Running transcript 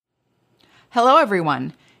Hello,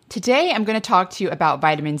 everyone. Today, I'm going to talk to you about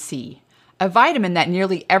vitamin C, a vitamin that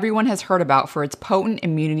nearly everyone has heard about for its potent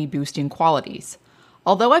immunity-boosting qualities.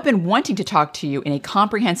 Although I've been wanting to talk to you in a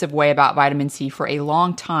comprehensive way about vitamin C for a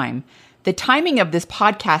long time, the timing of this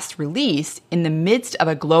podcast release in the midst of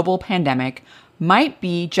a global pandemic might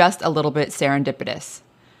be just a little bit serendipitous.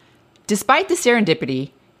 Despite the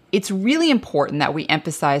serendipity, it's really important that we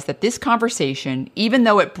emphasize that this conversation, even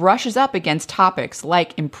though it brushes up against topics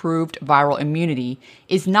like improved viral immunity,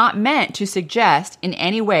 is not meant to suggest in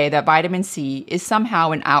any way that vitamin C is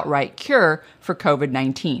somehow an outright cure for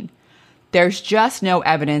COVID-19. There's just no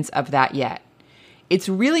evidence of that yet. It's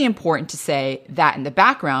really important to say that in the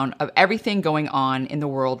background of everything going on in the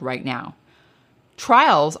world right now.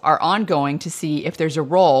 Trials are ongoing to see if there's a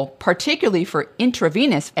role, particularly for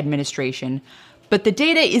intravenous administration, but the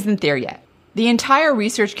data isn't there yet. The entire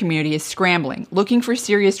research community is scrambling, looking for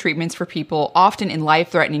serious treatments for people often in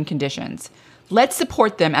life-threatening conditions. Let's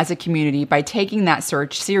support them as a community by taking that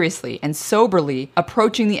search seriously and soberly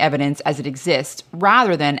approaching the evidence as it exists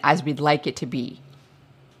rather than as we'd like it to be.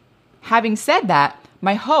 Having said that,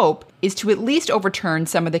 my hope is to at least overturn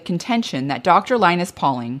some of the contention that Dr. Linus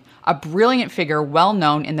Pauling, a brilliant figure well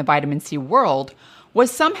known in the vitamin C world,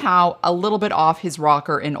 was somehow a little bit off his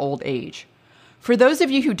rocker in old age. For those of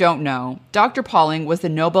you who don't know, Dr. Pauling was the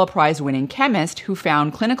Nobel Prize-winning chemist who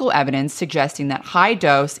found clinical evidence suggesting that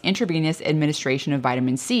high-dose intravenous administration of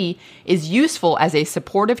vitamin C is useful as a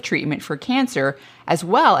supportive treatment for cancer, as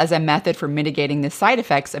well as a method for mitigating the side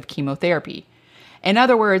effects of chemotherapy. In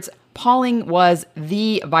other words, Pauling was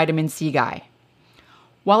the vitamin C guy.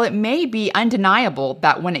 While it may be undeniable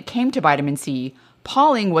that when it came to vitamin C,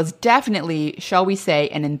 Pauling was definitely, shall we say,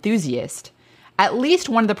 an enthusiast, at least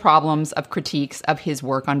one of the problems of critiques of his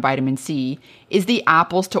work on vitamin C is the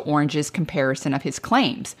apples to oranges comparison of his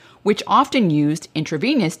claims, which often used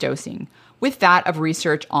intravenous dosing, with that of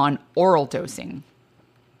research on oral dosing.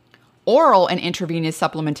 Oral and intravenous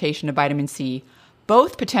supplementation of vitamin C,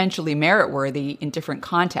 both potentially merit-worthy in different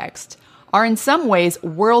contexts, are in some ways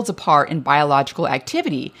worlds apart in biological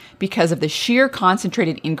activity because of the sheer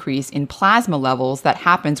concentrated increase in plasma levels that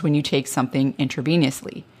happens when you take something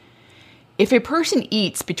intravenously. If a person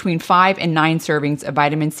eats between 5 and 9 servings of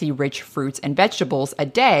vitamin C-rich fruits and vegetables a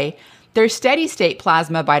day, their steady-state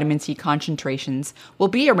plasma vitamin C concentrations will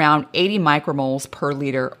be around 80 micromoles per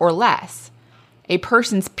liter or less. A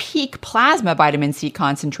person's peak plasma vitamin C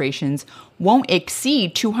concentrations won't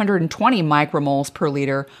exceed 220 micromoles per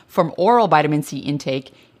liter from oral vitamin C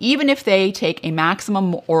intake, even if they take a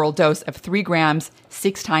maximum oral dose of 3 grams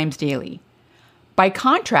 6 times daily. By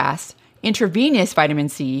contrast, intravenous vitamin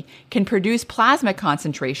C can produce plasma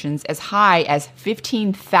concentrations as high as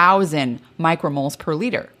 15,000 micromoles per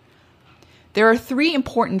liter. There are 3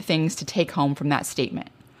 important things to take home from that statement.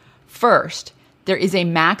 First, there is a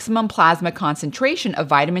maximum plasma concentration of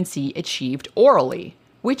vitamin C achieved orally,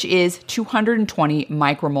 which is 220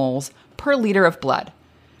 micromoles per liter of blood.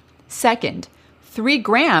 Second, 3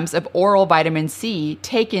 grams of oral vitamin C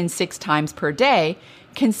taken 6 times per day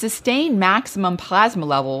can sustain maximum plasma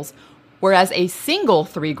levels, whereas a single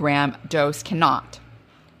 3-gram dose cannot.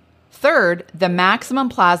 Third, the maximum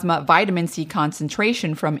plasma vitamin C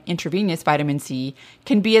concentration from intravenous vitamin C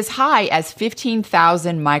can be as high as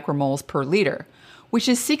 15,000 micromoles per liter, which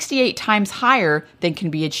is 68 times higher than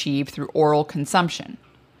can be achieved through oral consumption.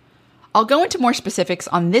 I'll go into more specifics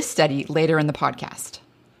on this study later in the podcast.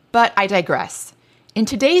 But I digress. In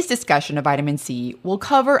today's discussion of vitamin C, we'll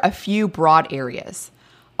cover a few broad areas.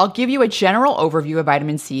 I'll give you a general overview of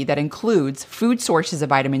vitamin C that includes food sources of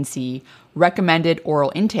vitamin C, recommended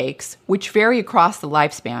oral intakes, which vary across the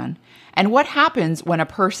lifespan, and what happens when a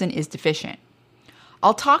person is deficient.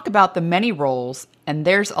 I'll talk about the many roles, and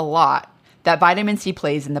there's a lot, that vitamin C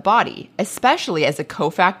plays in the body, especially as a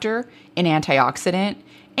cofactor, an antioxidant,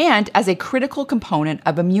 and as a critical component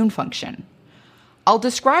of immune function. I'll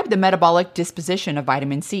describe the metabolic disposition of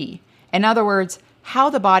vitamin C. In other words,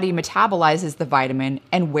 how the body metabolizes the vitamin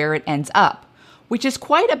and where it ends up, which is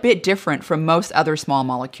quite a bit different from most other small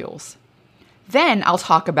molecules. Then I'll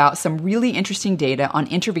talk about some really interesting data on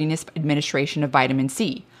intravenous administration of vitamin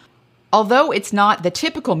C. Although it's not the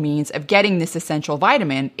typical means of getting this essential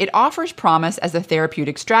vitamin, it offers promise as a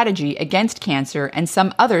therapeutic strategy against cancer and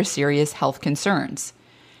some other serious health concerns.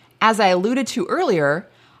 As I alluded to earlier,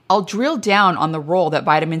 I'll drill down on the role that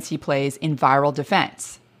vitamin C plays in viral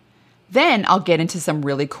defense. Then I'll get into some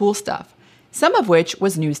really cool stuff, some of which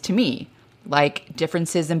was news to me, like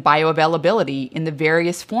differences in bioavailability in the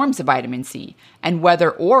various forms of vitamin C and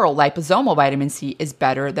whether oral liposomal vitamin C is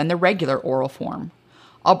better than the regular oral form.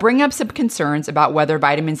 I'll bring up some concerns about whether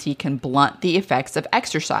vitamin C can blunt the effects of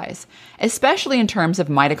exercise, especially in terms of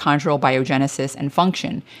mitochondrial biogenesis and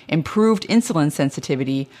function, improved insulin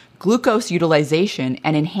sensitivity, glucose utilization,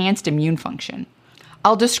 and enhanced immune function.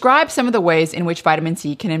 I'll describe some of the ways in which vitamin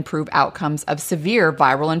C can improve outcomes of severe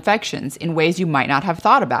viral infections in ways you might not have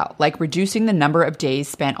thought about, like reducing the number of days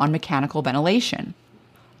spent on mechanical ventilation.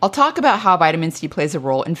 I'll talk about how vitamin C plays a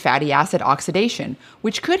role in fatty acid oxidation,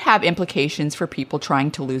 which could have implications for people trying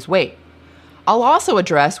to lose weight. I'll also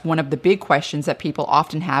address one of the big questions that people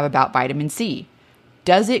often have about vitamin C.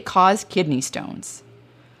 Does it cause kidney stones?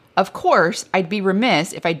 Of course, I'd be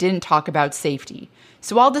remiss if I didn't talk about safety,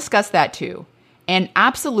 so I'll discuss that too. And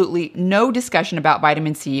absolutely no discussion about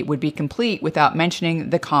vitamin C would be complete without mentioning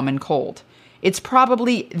the common cold. It's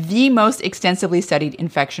probably the most extensively studied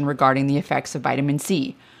infection regarding the effects of vitamin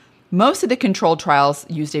C. Most of the controlled trials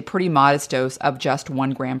used a pretty modest dose of just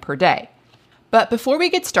 1 gram per day. But before we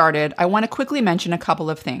get started, I want to quickly mention a couple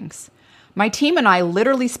of things. My team and I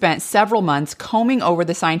literally spent several months combing over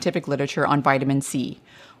the scientific literature on vitamin C.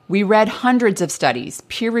 We read hundreds of studies,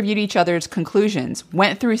 peer-reviewed each other's conclusions,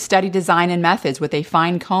 went through study design and methods with a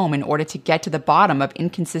fine comb in order to get to the bottom of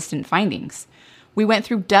inconsistent findings. We went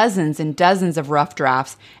through dozens and dozens of rough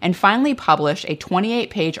drafts and finally published a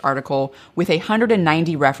 28-page article with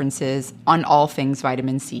 190 references on all things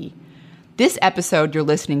vitamin C. This episode you're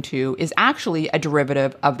listening to is actually a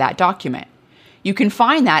derivative of that document. You can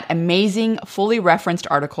find that amazing, fully referenced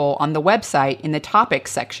article on the website in the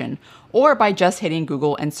topics section, or by just hitting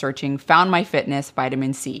Google and searching Found My Fitness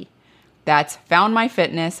Vitamin C. That's Found My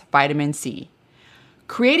Fitness Vitamin C.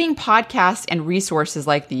 Creating podcasts and resources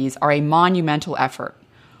like these are a monumental effort.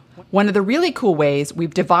 One of the really cool ways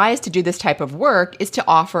we've devised to do this type of work is to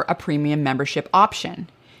offer a premium membership option.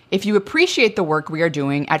 If you appreciate the work we are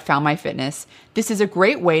doing at Found My Fitness, this is a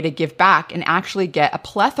great way to give back and actually get a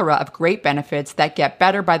plethora of great benefits that get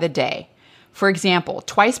better by the day. For example,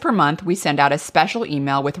 twice per month, we send out a special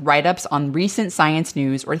email with write-ups on recent science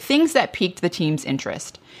news or things that piqued the team's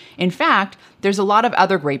interest. In fact, there's a lot of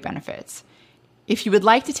other great benefits. If you would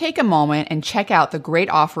like to take a moment and check out the great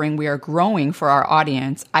offering we are growing for our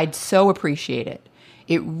audience, I'd so appreciate it.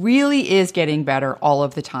 It really is getting better all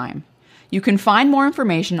of the time. You can find more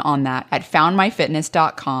information on that at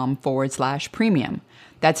foundmyfitness.com/premium.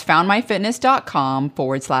 That's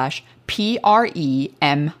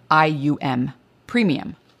foundmyfitness.com/PREMIUM,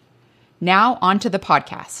 premium. Now on to the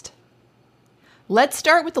podcast. Let's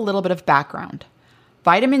start with a little bit of background.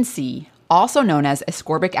 Vitamin C, also known as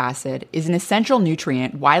ascorbic acid, is an essential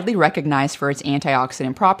nutrient widely recognized for its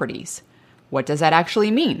antioxidant properties. What does that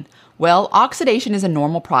actually mean? Well, oxidation is a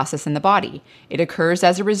normal process in the body. It occurs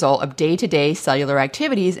as a result of day-to-day cellular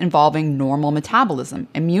activities involving normal metabolism,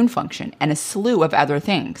 immune function, and a slew of other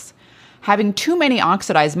things. Having too many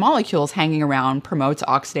oxidized molecules hanging around promotes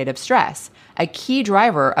oxidative stress, a key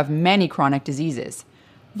driver of many chronic diseases.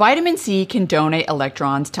 Vitamin C can donate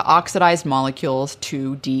electrons to oxidized molecules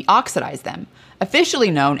to deoxidize them, officially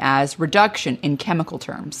known as reduction in chemical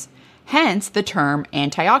terms. Hence the term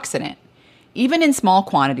antioxidant. Even in small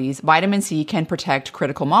quantities, vitamin C can protect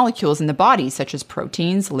critical molecules in the body such as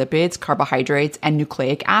proteins, lipids, carbohydrates, and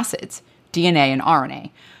nucleic acids, DNA and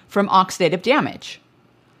RNA, from oxidative damage.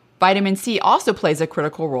 Vitamin C also plays a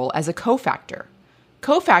critical role as a cofactor.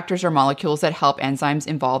 Cofactors are molecules that help enzymes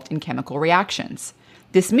involved in chemical reactions.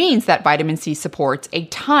 This means that vitamin C supports a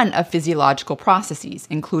ton of physiological processes,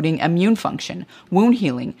 including immune function, wound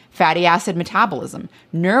healing, fatty acid metabolism,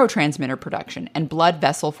 neurotransmitter production, and blood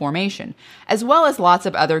vessel formation, as well as lots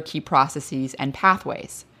of other key processes and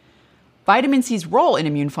pathways. Vitamin C's role in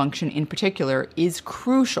immune function in particular is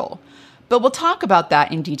crucial, but we'll talk about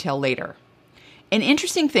that in detail later. An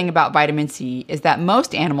interesting thing about vitamin C is that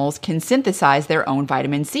most animals can synthesize their own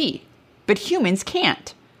vitamin C, but humans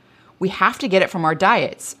can't. We have to get it from our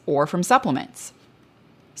diets or from supplements.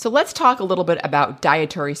 So let's talk a little bit about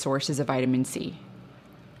dietary sources of vitamin C.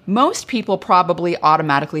 Most people probably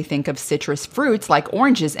automatically think of citrus fruits like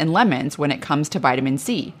oranges and lemons when it comes to vitamin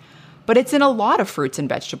C, but it's in a lot of fruits and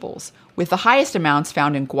vegetables, with the highest amounts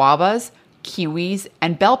found in guavas, kiwis,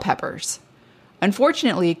 and bell peppers.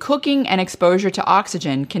 Unfortunately, cooking and exposure to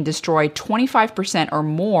oxygen can destroy 25% or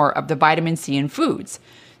more of the vitamin C in foods,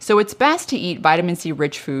 so it's best to eat vitamin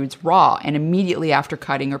C-rich foods raw and immediately after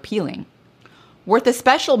cutting or peeling. Worth a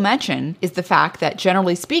special mention is the fact that,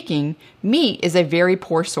 generally speaking, meat is a very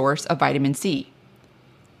poor source of vitamin C.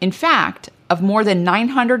 In fact, of more than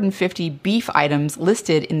 950 beef items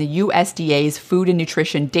listed in the USDA's Food and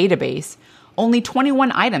Nutrition database, only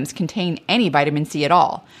 21 items contain any vitamin C at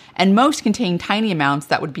all, and most contain tiny amounts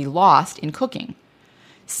that would be lost in cooking.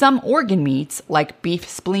 Some organ meats, like beef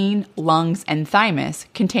spleen, lungs, and thymus,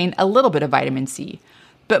 contain a little bit of vitamin C,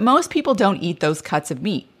 but most people don't eat those cuts of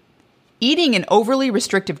meat. Eating an overly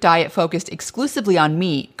restrictive diet focused exclusively on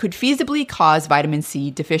meat could feasibly cause vitamin C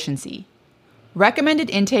deficiency. Recommended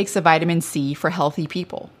intakes of vitamin C for healthy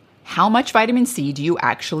people. How much vitamin C do you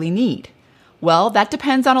actually need? Well, that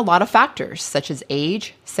depends on a lot of factors, such as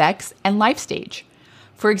age, sex, and life stage.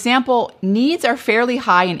 For example, needs are fairly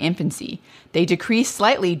high in infancy. They decrease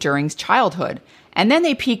slightly during childhood, and then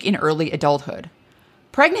they peak in early adulthood.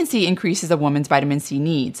 Pregnancy increases a woman's vitamin C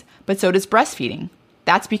needs, but so does breastfeeding.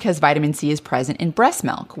 That's because vitamin C is present in breast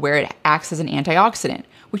milk, where it acts as an antioxidant,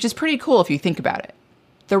 which is pretty cool if you think about it.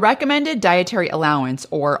 The recommended dietary allowance,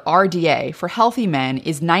 or RDA, for healthy men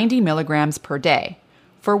is 90 milligrams per day.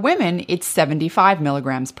 For women, it's 75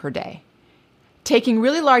 milligrams per day. Taking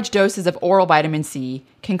really large doses of oral vitamin C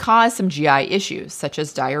can cause some GI issues, such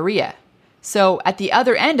as diarrhea. So, at the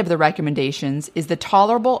other end of the recommendations is the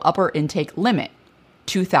tolerable upper intake limit,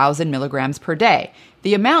 2,000 milligrams per day,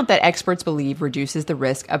 the amount that experts believe reduces the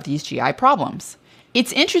risk of these GI problems.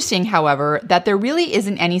 It's interesting, however, that there really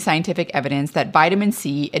isn't any scientific evidence that vitamin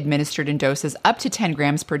C administered in doses up to 10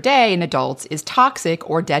 grams per day in adults is toxic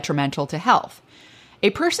or detrimental to health. A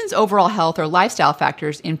person's overall health or lifestyle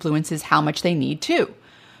factors influences how much they need too.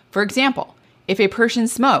 For example, if a person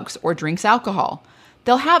smokes or drinks alcohol,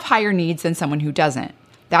 they'll have higher needs than someone who doesn't.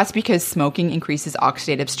 That's because smoking increases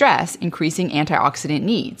oxidative stress, increasing antioxidant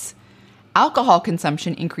needs. Alcohol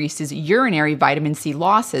consumption increases urinary vitamin C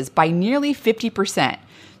losses by nearly 50%,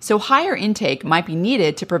 so higher intake might be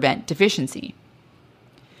needed to prevent deficiency.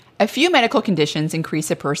 A few medical conditions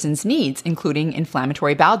increase a person's needs, including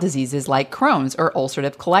inflammatory bowel diseases like Crohn's or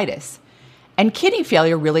ulcerative colitis. And kidney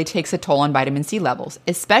failure really takes a toll on vitamin C levels,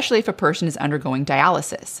 especially if a person is undergoing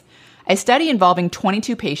dialysis. A study involving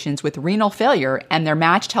 22 patients with renal failure and their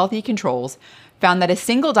matched healthy controls found that a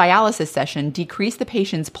single dialysis session decreased the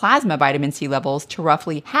patient's plasma vitamin C levels to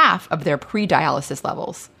roughly half of their pre-dialysis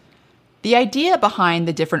levels. The idea behind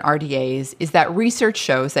the different RDAs is that research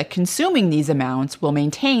shows that consuming these amounts will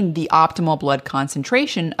maintain the optimal blood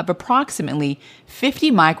concentration of approximately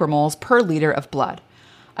 50 micromoles per liter of blood,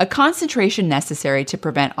 a concentration necessary to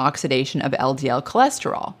prevent oxidation of LDL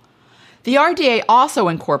cholesterol. The RDA also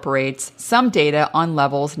incorporates some data on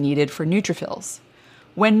levels needed for neutrophils.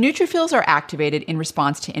 When neutrophils are activated in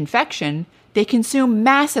response to infection, they consume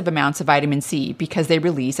massive amounts of vitamin C because they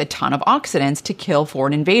release a ton of oxidants to kill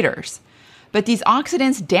foreign invaders. But these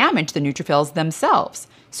oxidants damage the neutrophils themselves,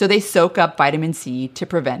 so they soak up vitamin C to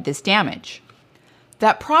prevent this damage.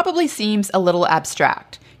 That probably seems a little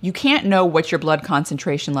abstract. You can't know what your blood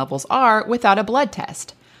concentration levels are without a blood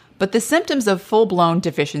test. But the symptoms of full-blown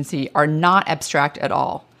deficiency are not abstract at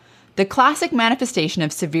all. The classic manifestation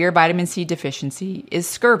of severe vitamin C deficiency is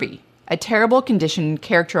scurvy, a terrible condition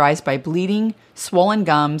characterized by bleeding, swollen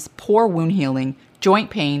gums, poor wound healing,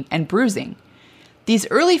 joint pain, and bruising. These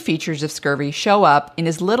early features of scurvy show up in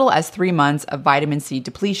as little as 3 months of vitamin C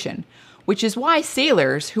depletion, which is why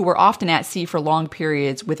sailors who were often at sea for long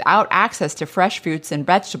periods without access to fresh fruits and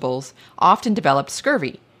vegetables often developed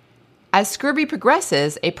scurvy. As scurvy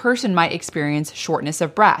progresses, a person might experience shortness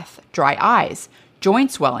of breath, dry eyes,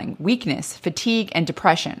 joint swelling, weakness, fatigue, and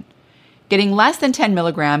depression. Getting less than 10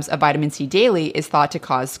 milligrams of vitamin C daily is thought to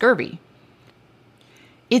cause scurvy.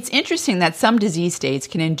 It's interesting that some disease states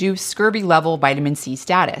can induce scurvy-level vitamin C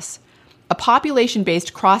status. A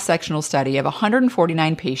population-based cross-sectional study of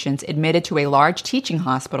 149 patients admitted to a large teaching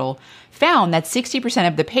hospital found that 60%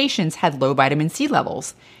 of the patients had low vitamin C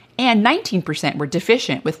levels, and 19% were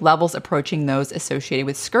deficient with levels approaching those associated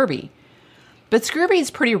with scurvy. But scurvy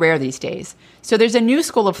is pretty rare these days, so there's a new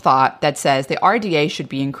school of thought that says the RDA should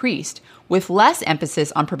be increased, with less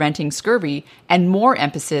emphasis on preventing scurvy and more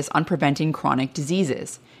emphasis on preventing chronic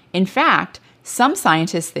diseases. In fact, some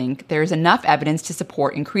scientists think there is enough evidence to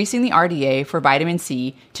support increasing the RDA for vitamin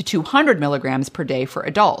C to 200 milligrams per day for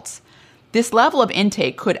adults. This level of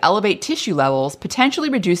intake could elevate tissue levels, potentially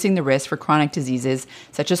reducing the risk for chronic diseases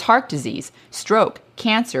such as heart disease, stroke,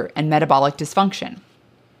 cancer, and metabolic dysfunction.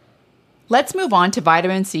 Let's move on to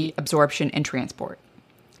vitamin C absorption and transport.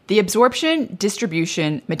 The absorption,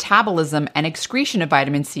 distribution, metabolism, and excretion of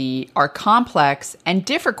vitamin C are complex and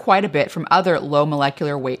differ quite a bit from other low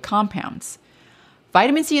molecular weight compounds.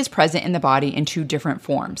 Vitamin C is present in the body in 2 different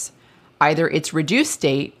forms, either its reduced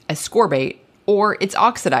state, ascorbate, or its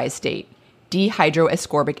oxidized state,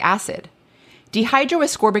 dehydroascorbic acid.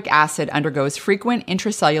 Dehydroascorbic acid undergoes frequent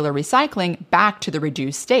intracellular recycling back to the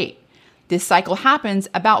reduced state. This cycle happens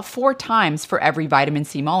about 4 times for every vitamin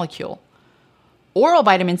C molecule. Oral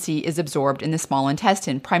vitamin C is absorbed in the small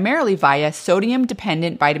intestine primarily via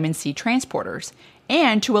sodium-dependent vitamin C transporters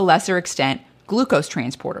and, to a lesser extent, glucose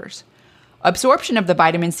transporters. Absorption of the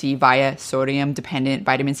vitamin C via sodium-dependent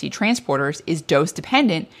vitamin C transporters is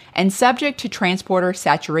dose-dependent and subject to transporter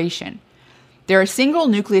saturation. There are single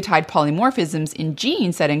nucleotide polymorphisms in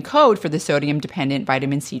genes that encode for the sodium-dependent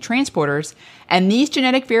vitamin C transporters, and these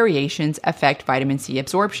genetic variations affect vitamin C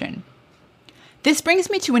absorption. This brings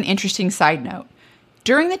me to an interesting side note.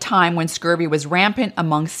 During the time when scurvy was rampant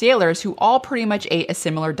among sailors who all pretty much ate a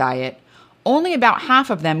similar diet, only about half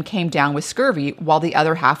of them came down with scurvy while the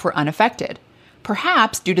other half were unaffected,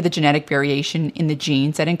 perhaps due to the genetic variation in the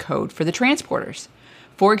genes that encode for the transporters.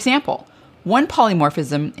 For example, one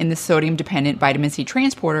polymorphism in the sodium-dependent vitamin C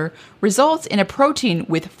transporter results in a protein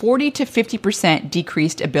with 40 to 50%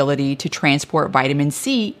 decreased ability to transport vitamin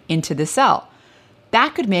C into the cell.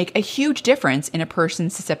 That could make a huge difference in a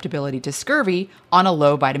person's susceptibility to scurvy on a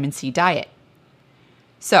low vitamin C diet.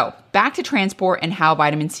 So, back to transport and how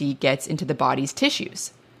vitamin C gets into the body's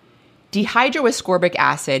tissues. Dehydroascorbic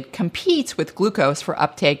acid competes with glucose for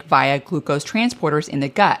uptake via glucose transporters in the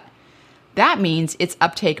gut. That means its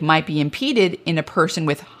uptake might be impeded in a person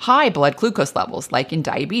with high blood glucose levels, like in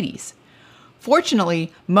diabetes.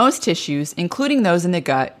 Fortunately, most tissues, including those in the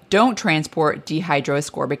gut, don't transport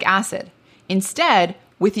dehydroascorbic acid. Instead,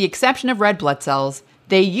 with the exception of red blood cells,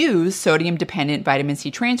 they use sodium-dependent vitamin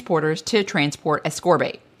C transporters to transport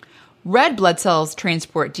ascorbate. Red blood cells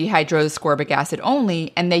transport dehydroascorbic acid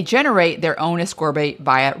only, and they generate their own ascorbate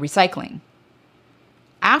via recycling.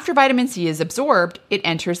 After vitamin C is absorbed, it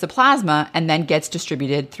enters the plasma and then gets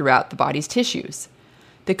distributed throughout the body's tissues.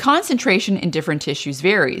 The concentration in different tissues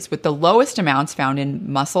varies, with the lowest amounts found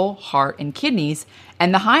in muscle, heart, and kidneys,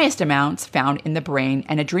 and the highest amounts found in the brain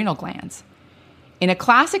and adrenal glands. In a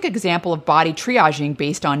classic example of body triaging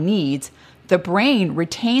based on needs, the brain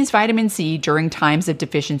retains vitamin C during times of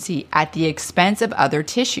deficiency at the expense of other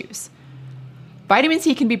tissues. Vitamin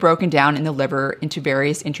C can be broken down in the liver into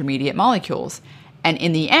various intermediate molecules, and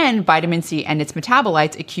in the end, vitamin C and its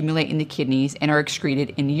metabolites accumulate in the kidneys and are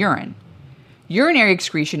excreted in the urine. Urinary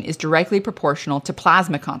excretion is directly proportional to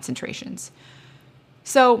plasma concentrations.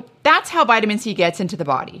 So that's how vitamin C gets into the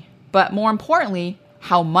body, but more importantly,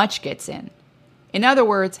 how much gets in. In other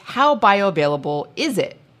words, how bioavailable is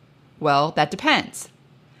it? Well, that depends.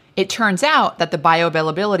 It turns out that the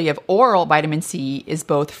bioavailability of oral vitamin C is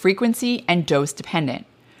both frequency and dose dependent.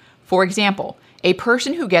 For example, a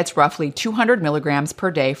person who gets roughly 200 milligrams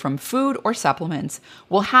per day from food or supplements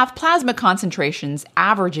will have plasma concentrations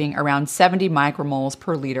averaging around 70 micromoles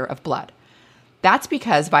per liter of blood. That's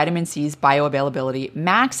because vitamin C's bioavailability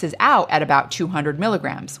maxes out at about 200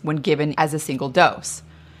 milligrams when given as a single dose.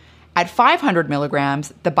 At 500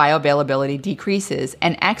 milligrams, the bioavailability decreases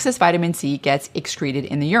and excess vitamin C gets excreted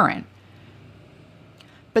in the urine.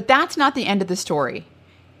 But that's not the end of the story.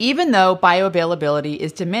 Even though bioavailability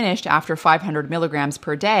is diminished after 500 milligrams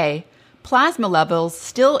per day, plasma levels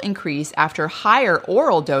still increase after higher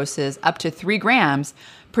oral doses up to 3 grams,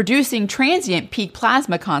 producing transient peak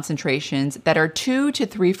plasma concentrations that are 2 to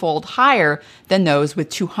 3-fold higher than those with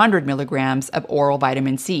 200 milligrams of oral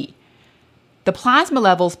vitamin C. The plasma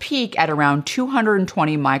levels peak at around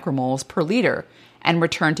 220 micromoles per liter and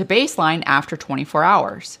return to baseline after 24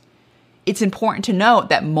 hours. It's important to note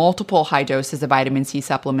that multiple high doses of vitamin C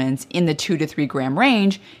supplements in the 2 to 3 gram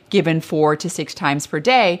range, given 4 to 6 times per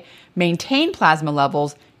day, maintain plasma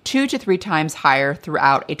levels 2 to 3 times higher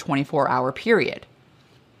throughout a 24-hour period.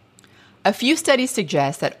 A few studies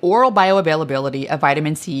suggest that oral bioavailability of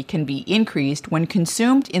vitamin C can be increased when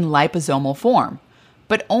consumed in liposomal form,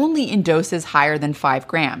 but only in doses higher than 5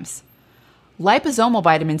 grams. Liposomal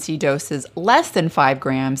vitamin C doses less than 5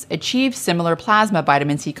 grams achieve similar plasma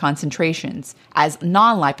vitamin C concentrations as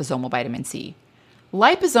non-liposomal vitamin C.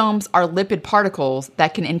 Liposomes are lipid particles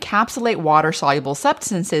that can encapsulate water-soluble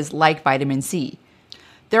substances like vitamin C.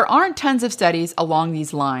 There aren't tons of studies along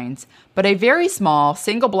these lines, but a very small,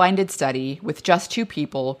 single-blinded study with just 2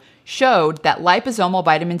 people showed that liposomal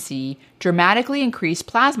vitamin C dramatically increased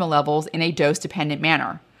plasma levels in a dose-dependent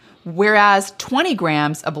manner, whereas 20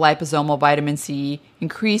 grams of liposomal vitamin C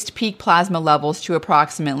increased peak plasma levels to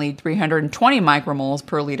approximately 320 micromoles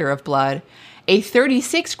per liter of blood. A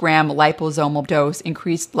 36-gram liposomal dose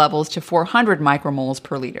increased levels to 400 micromoles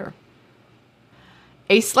per liter.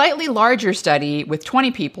 A slightly larger study with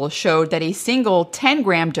 20 people showed that a single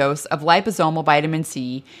 10-gram dose of liposomal vitamin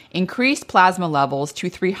C increased plasma levels to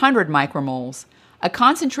 300 micromoles, a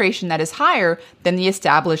concentration that is higher than the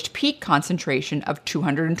established peak concentration of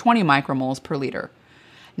 220 micromoles per liter.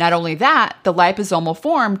 Not only that, the liposomal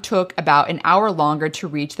form took about an hour longer to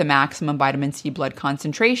reach the maximum vitamin C blood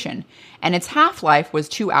concentration, and its half-life was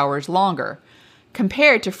 2 hours longer,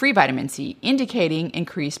 compared to free vitamin C, indicating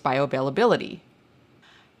increased bioavailability.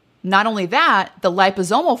 Not only that, the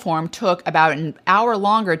liposomal form took about an hour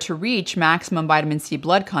longer to reach maximum vitamin C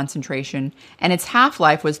blood concentration, and its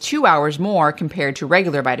half-life was 2 hours more compared to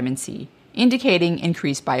regular vitamin C, indicating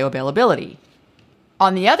increased bioavailability.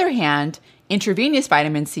 On the other hand, intravenous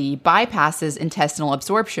vitamin C bypasses intestinal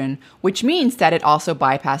absorption, which means that it also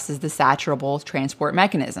bypasses the saturable transport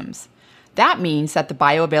mechanisms. That means that the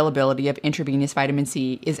bioavailability of intravenous vitamin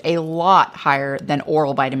C is a lot higher than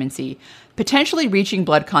oral vitamin C, potentially reaching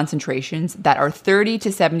blood concentrations that are 30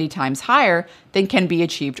 to 70 times higher than can be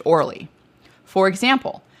achieved orally. For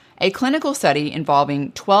example, a clinical study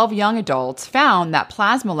involving 12 young adults found that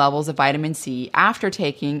plasma levels of vitamin C after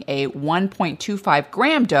taking a 1.25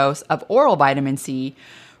 gram dose of oral vitamin C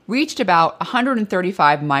reached about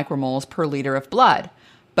 135 micromoles per liter of blood,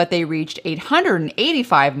 but they reached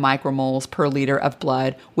 885 micromoles per liter of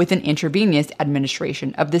blood with an intravenous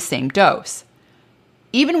administration of the same dose.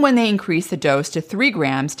 Even when they increased the dose to 3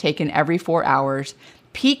 grams taken every 4 hours,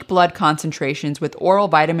 peak blood concentrations with oral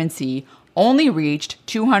vitamin C only reached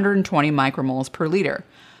 220 micromoles per liter,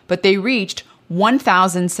 but they reached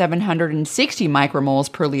 1,760 micromoles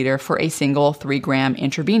per liter for a single 3-gram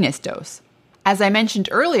intravenous dose. As I mentioned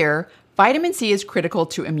earlier, vitamin C is critical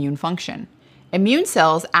to immune function. Immune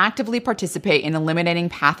cells actively participate in eliminating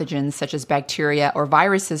pathogens such as bacteria or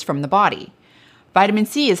viruses from the body. Vitamin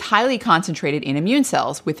C is highly concentrated in immune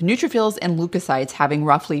cells, with neutrophils and leukocytes having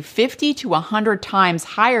roughly 50 to 100 times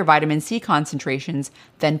higher vitamin C concentrations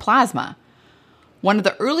than plasma. One of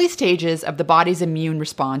the early stages of the body's immune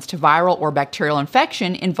response to viral or bacterial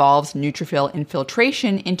infection involves neutrophil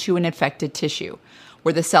infiltration into an infected tissue,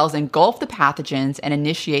 where the cells engulf the pathogens and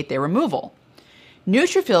initiate their removal.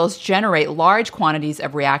 Neutrophils generate large quantities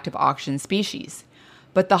of reactive oxygen species,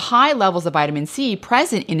 but the high levels of vitamin C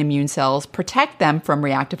present in immune cells protect them from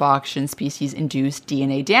reactive oxygen species-induced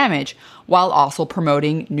DNA damage, while also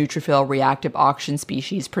promoting neutrophil reactive oxygen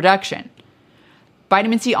species production.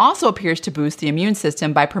 Vitamin C also appears to boost the immune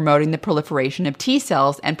system by promoting the proliferation of T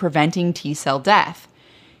cells and preventing T cell death.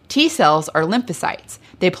 T cells are lymphocytes.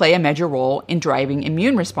 They play a major role in driving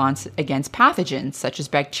immune response against pathogens such as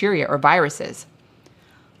bacteria or viruses.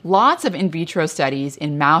 Lots of in vitro studies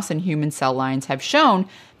in mouse and human cell lines have shown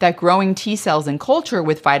that growing T cells in culture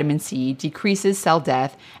with vitamin C decreases cell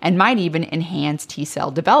death and might even enhance T cell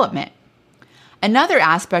development. Another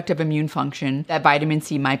aspect of immune function that vitamin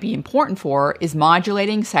C might be important for is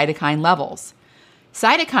modulating cytokine levels.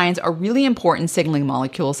 Cytokines are really important signaling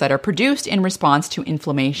molecules that are produced in response to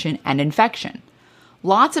inflammation and infection.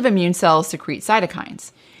 Lots of immune cells secrete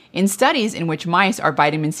cytokines. In studies in which mice are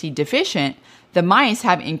vitamin C deficient, the mice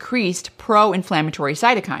have increased pro-inflammatory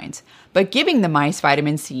cytokines, but giving the mice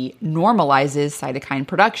vitamin C normalizes cytokine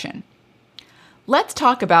production. Let's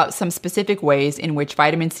talk about some specific ways in which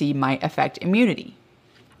vitamin C might affect immunity.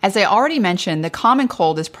 As I already mentioned, the common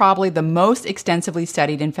cold is probably the most extensively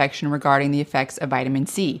studied infection regarding the effects of vitamin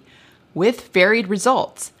C, with varied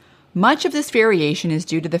results. Much of this variation is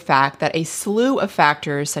due to the fact that a slew of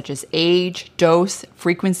factors such as age, dose,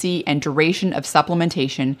 frequency, and duration of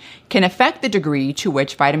supplementation can affect the degree to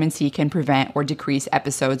which vitamin C can prevent or decrease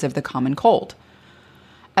episodes of the common cold.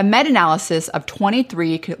 A meta-analysis of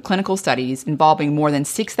 23 clinical studies involving more than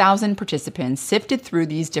 6,000 participants sifted through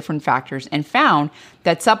these different factors and found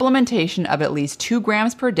that supplementation of at least 2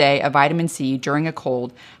 grams per day of vitamin C during a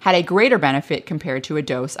cold had a greater benefit compared to a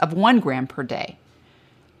dose of 1 gram per day.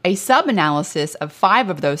 A sub-analysis of 5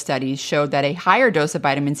 of those studies showed that a higher dose of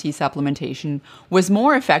vitamin C supplementation was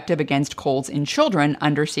more effective against colds in children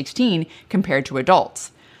under 16 compared to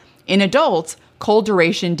adults. In adults, cold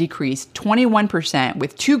duration decreased 21%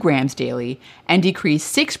 with 2 grams daily and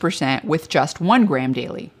decreased 6% with just 1 gram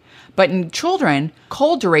daily. But in children,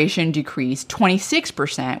 cold duration decreased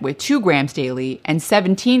 26% with 2 grams daily and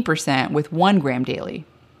 17% with 1 gram daily.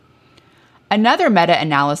 Another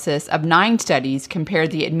meta-analysis of 9 studies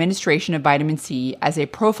compared the administration of vitamin C as a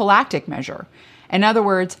prophylactic measure, in other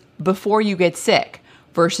words, before you get sick,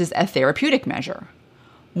 versus a therapeutic measure.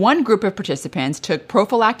 One group of participants took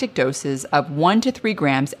prophylactic doses of 1 to 3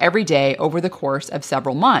 grams every day over the course of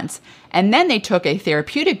several months, and then they took a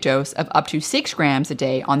therapeutic dose of up to 6 grams a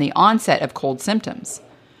day on the onset of cold symptoms.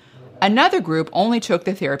 Another group only took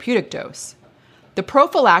the therapeutic dose. The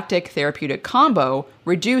prophylactic therapeutic combo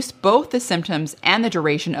reduced both the symptoms and the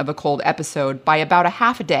duration of a cold episode by about a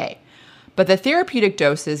half a day, but the therapeutic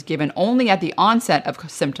doses given only at the onset of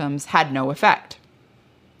symptoms had no effect.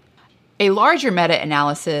 A larger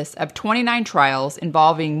meta-analysis of 29 trials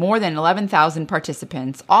involving more than 11,000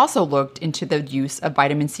 participants also looked into the use of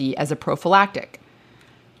vitamin C as a prophylactic.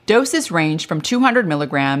 Doses ranged from 200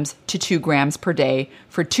 milligrams to 2 grams per day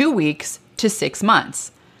for 2 weeks to 6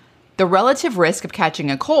 months. The relative risk of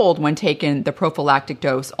catching a cold when taking the prophylactic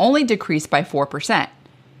dose only decreased by 4%.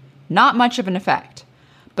 Not much of an effect.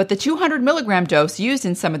 But the 200 milligram dose used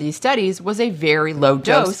in some of these studies was a very low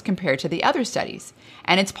dose compared to the other studies,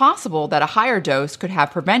 and it's possible that a higher dose could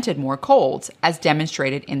have prevented more colds, as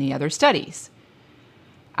demonstrated in the other studies.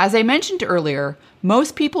 As I mentioned earlier,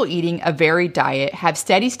 most people eating a varied diet have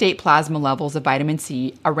steady-state plasma levels of vitamin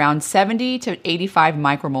C around 70 to 85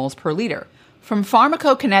 micromoles per liter. From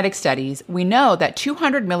pharmacokinetic studies, we know that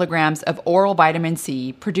 200 milligrams of oral vitamin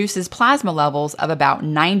C produces plasma levels of about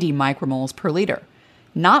 90 micromoles per liter.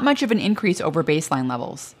 Not much of an increase over baseline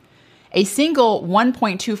levels. A single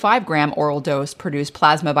 1.25 gram oral dose produced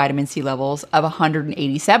plasma vitamin C levels of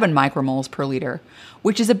 187 micromoles per liter,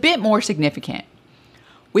 which is a bit more significant.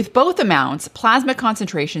 With both amounts, plasma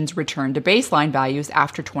concentrations returned to baseline values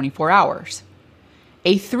after 24 hours.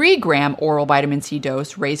 A 3 gram oral vitamin C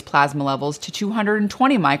dose raised plasma levels to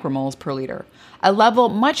 220 micromoles per liter, a level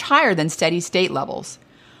much higher than steady state levels.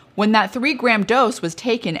 When that 3 gram dose was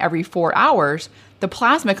taken every 4 hours, the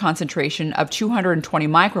plasma concentration of 220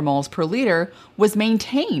 micromoles per liter was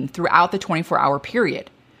maintained throughout the 24-hour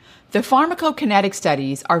period. The pharmacokinetic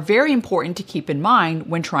studies are very important to keep in mind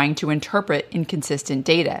when trying to interpret inconsistent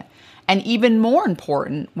data, and even more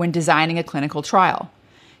important when designing a clinical trial.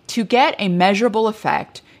 To get a measurable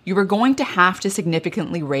effect, you are going to have to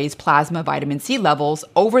significantly raise plasma vitamin C levels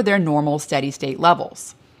over their normal steady-state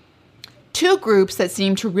levels. Two groups that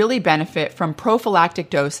seem to really benefit from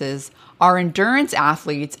prophylactic doses are endurance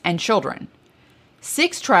athletes and children.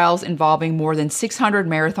 6 trials involving more than 600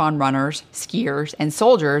 marathon runners, skiers, and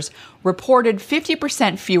soldiers reported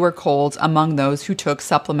 50% fewer colds among those who took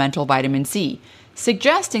supplemental vitamin C,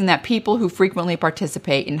 suggesting that people who frequently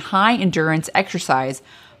participate in high-endurance exercise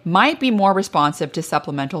might be more responsive to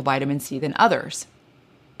supplemental vitamin C than others.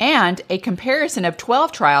 And a comparison of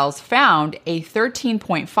 12 trials found a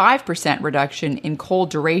 13.5% reduction in cold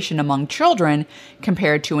duration among children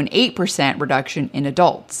compared to an 8% reduction in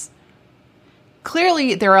adults.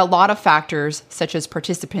 Clearly, there are a lot of factors, such as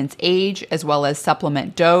participants' age, as well as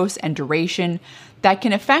supplement dose and duration, that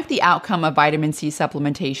can affect the outcome of vitamin C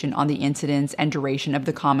supplementation on the incidence and duration of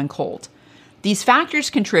the common cold. These factors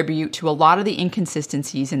contribute to a lot of the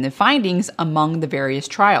inconsistencies in the findings among the various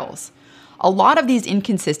trials. A lot of these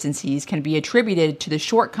inconsistencies can be attributed to the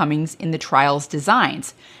shortcomings in the trial's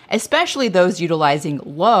designs, especially those utilizing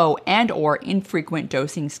low and/or infrequent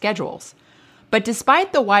dosing schedules. But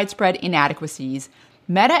despite the widespread inadequacies,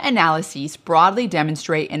 meta-analyses broadly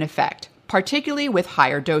demonstrate an effect, particularly with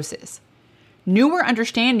higher doses. Newer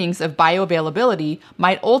understandings of bioavailability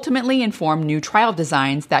might ultimately inform new trial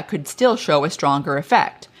designs that could still show a stronger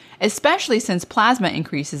effect, especially since plasma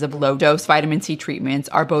increases of low-dose vitamin C treatments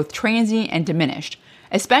are both transient and diminished,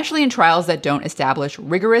 especially in trials that don't establish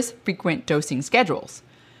rigorous, frequent dosing schedules.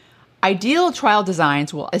 Ideal trial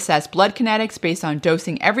designs will assess blood kinetics based on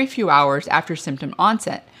dosing every few hours after symptom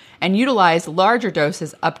onset and utilize larger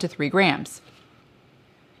doses up to 3 grams.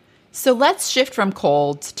 So let's shift from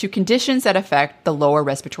colds to conditions that affect the lower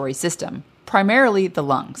respiratory system, primarily the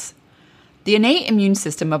lungs. The innate immune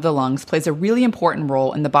system of the lungs plays a really important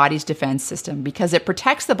role in the body's defense system because it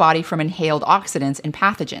protects the body from inhaled oxidants and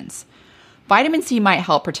pathogens. Vitamin C might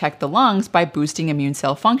help protect the lungs by boosting immune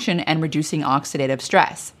cell function and reducing oxidative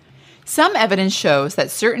stress. Some evidence shows that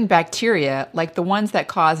certain bacteria, like the ones that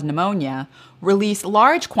cause pneumonia, release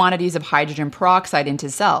large quantities of hydrogen peroxide into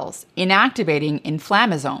cells, inactivating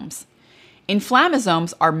inflammasomes.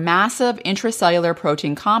 Inflammasomes are massive intracellular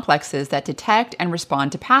protein complexes that detect and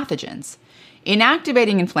respond to pathogens.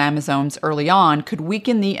 Inactivating inflammasomes early on could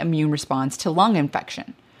weaken the immune response to lung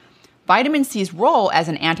infection. Vitamin C's role as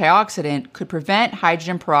an antioxidant could prevent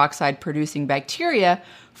hydrogen peroxide producing bacteria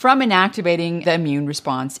from inactivating the immune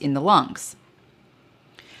response in the lungs.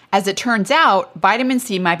 As it turns out, vitamin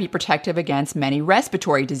C might be protective against many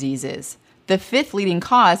respiratory diseases, the 5th leading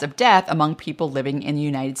cause of death among people living in the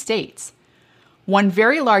United States. One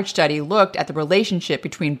very large study looked at the relationship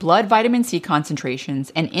between blood vitamin C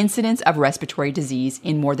concentrations and incidence of respiratory disease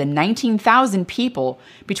in more than 19,000 people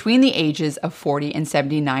between the ages of 40 and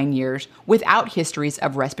 79 years without histories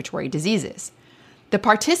of respiratory diseases. The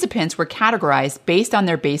participants were categorized based on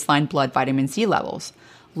their baseline blood vitamin C levels: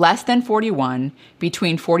 less than 41,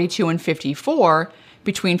 between 42 and 54,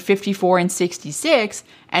 between 54 and 66,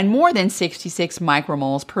 and more than 66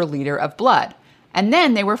 micromoles per liter of blood. And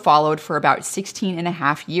then they were followed for about 16 and a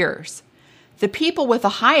half years. The people with the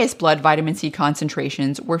highest blood vitamin C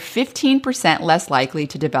concentrations were 15% less likely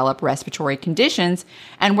to develop respiratory conditions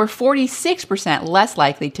and were 46% less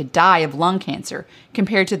likely to die of lung cancer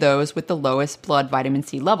compared to those with the lowest blood vitamin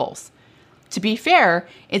C levels. To be fair,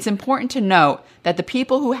 it's important to note that the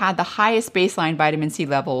people who had the highest baseline vitamin C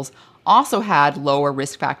levels also had lower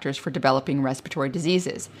risk factors for developing respiratory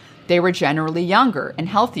diseases. They were generally younger and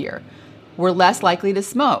healthier, were less likely to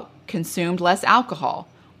smoke, consumed less alcohol,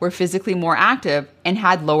 were physically more active, and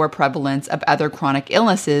had lower prevalence of other chronic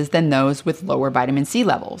illnesses than those with lower vitamin C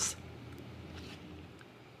levels.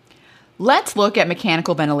 Let's look at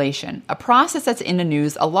mechanical ventilation, a process that's in the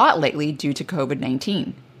news a lot lately due to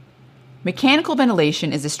COVID-19. Mechanical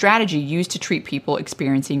ventilation is a strategy used to treat people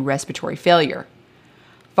experiencing respiratory failure.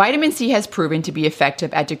 Vitamin C has proven to be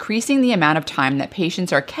effective at decreasing the amount of time that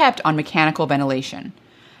patients are kept on mechanical ventilation.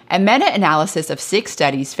 A meta-analysis of 6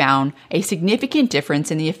 studies found a significant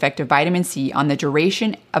difference in the effect of vitamin C on the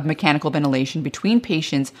duration of mechanical ventilation between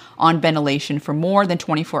patients on ventilation for more than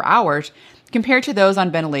 24 hours compared to those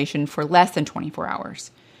on ventilation for less than 24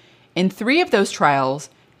 hours. In 3 of those trials,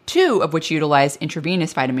 2 of which utilized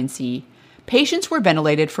intravenous vitamin C, patients were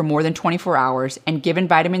ventilated for more than 24 hours and given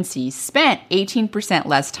vitamin C spent 18%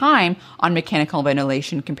 less time on mechanical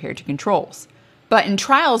ventilation compared to controls. But in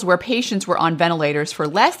trials where patients were on ventilators for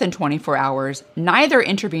less than 24 hours, neither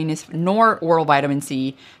intravenous nor oral vitamin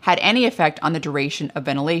C had any effect on the duration of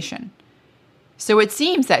ventilation. So it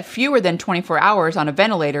seems that fewer than 24 hours on a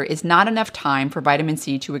ventilator is not enough time for vitamin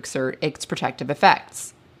C to exert its protective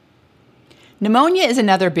effects. Pneumonia is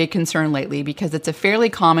another big concern lately because it's a fairly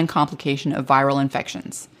common complication of viral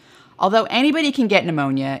infections. Although anybody can get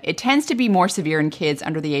pneumonia, it tends to be more severe in kids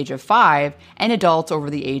under the age of 5 and adults over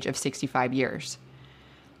the age of 65 years.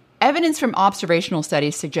 Evidence from observational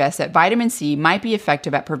studies suggests that vitamin C might be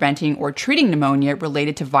effective at preventing or treating pneumonia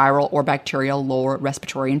related to viral or bacterial lower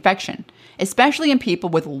respiratory infection, especially in people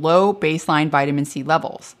with low baseline vitamin C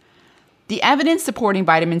levels. The evidence supporting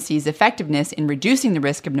vitamin C's effectiveness in reducing the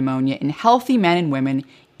risk of pneumonia in healthy men and women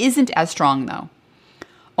isn't as strong, though.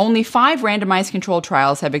 Only 5 randomized controlled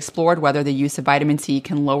trials have explored whether the use of vitamin C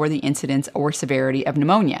can lower the incidence or severity of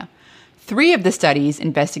pneumonia. 3 of the studies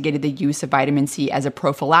investigated the use of vitamin C as a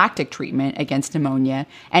prophylactic treatment against pneumonia,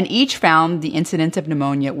 and each found the incidence of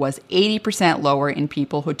pneumonia was 80% lower in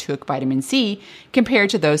people who took vitamin C compared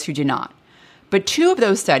to those who did not. But 2 of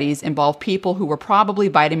those studies involved people who were probably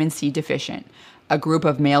vitamin C deficient, a group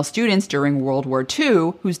of male students during World War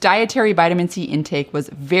II whose dietary vitamin C intake was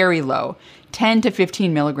very low, 10 to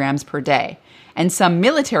 15 milligrams per day, and some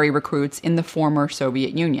military recruits in the former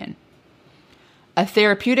Soviet Union. A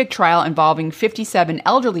therapeutic trial involving 57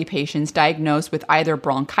 elderly patients diagnosed with either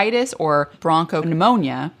bronchitis or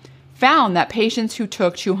bronchopneumonia found that patients who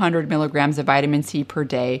took 200 milligrams of vitamin C per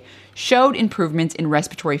day showed improvements in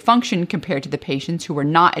respiratory function compared to the patients who were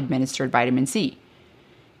not administered vitamin C.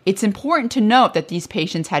 It's important to note that these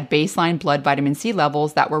patients had baseline blood vitamin C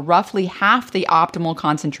levels that were roughly half the optimal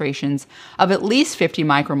concentrations of at least 50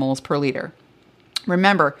 micromoles per liter.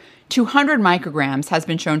 Remember, 200 micrograms has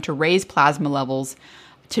been shown to raise plasma levels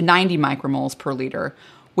to 90 micromoles per liter,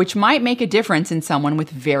 which might make a difference in someone with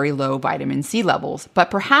very low vitamin C levels, but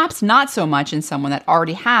perhaps not so much in someone that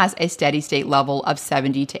already has a steady state level of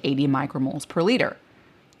 70 to 80 micromoles per liter.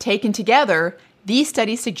 Taken together, these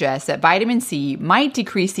studies suggest that vitamin C might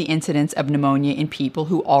decrease the incidence of pneumonia in people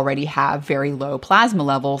who already have very low plasma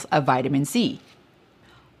levels of vitamin C.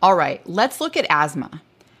 All right, let's look at asthma.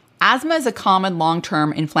 Asthma is a common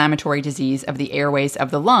long-term inflammatory disease of the airways of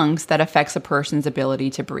the lungs that affects a person's ability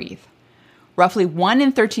to breathe. Roughly 1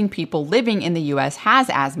 in 13 people living in the U.S. has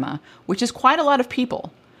asthma, which is quite a lot of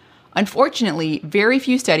people. Unfortunately, very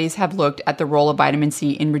few studies have looked at the role of vitamin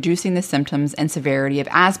C in reducing the symptoms and severity of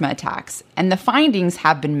asthma attacks, and the findings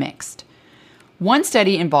have been mixed. One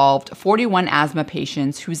study involved 41 asthma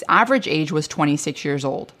patients whose average age was 26 years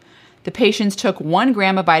old. The patients took 1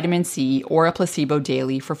 gram of vitamin C or a placebo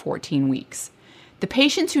daily for 14 weeks. The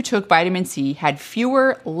patients who took vitamin C had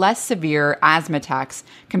fewer, less severe asthma attacks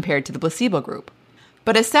compared to the placebo group.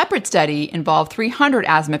 But a separate study involved 300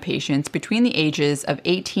 asthma patients between the ages of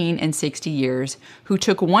 18 and 60 years who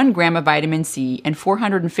took 1 gram of vitamin C and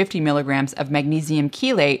 450 milligrams of magnesium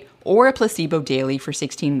chelate or a placebo daily for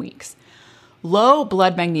 16 weeks. Low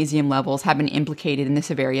blood magnesium levels have been implicated in the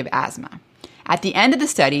severity of asthma. At the end of the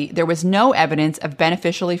study, there was no evidence of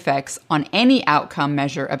beneficial effects on any outcome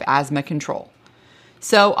measure of asthma control.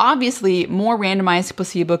 So obviously, more randomized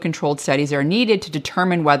placebo-controlled studies are needed to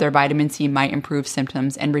determine whether vitamin C might improve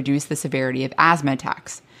symptoms and reduce the severity of asthma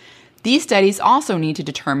attacks. These studies also need to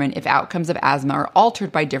determine if outcomes of asthma are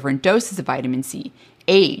altered by different doses of vitamin C,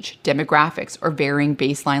 age, demographics, or varying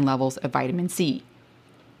baseline levels of vitamin C.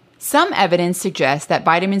 Some evidence suggests that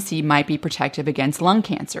vitamin C might be protective against lung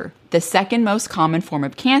cancer, the second most common form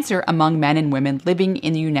of cancer among men and women living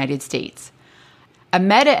in the United States. A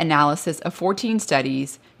meta-analysis of 14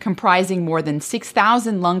 studies comprising more than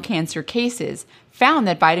 6,000 lung cancer cases found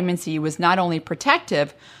that vitamin C was not only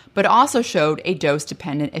protective, but also showed a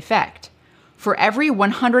dose-dependent effect. For every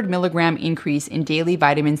 100 milligram increase in daily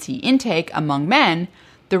vitamin C intake among men,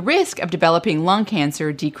 the risk of developing lung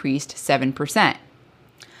cancer decreased 7%.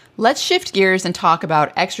 Let's shift gears and talk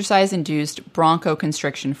about exercise-induced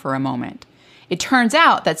bronchoconstriction for a moment. It turns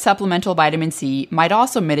out that supplemental vitamin C might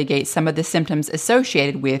also mitigate some of the symptoms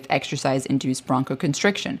associated with exercise-induced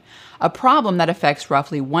bronchoconstriction, a problem that affects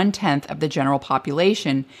roughly 1/10 of the general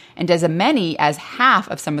population and as many as half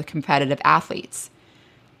of some of the competitive athletes.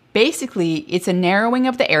 Basically, it's a narrowing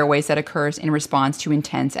of the airways that occurs in response to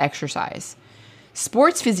intense exercise.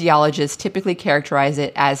 Sports physiologists typically characterize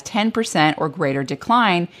it as 10% or greater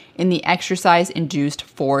decline in the exercise-induced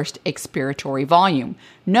forced expiratory volume,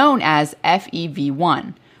 known as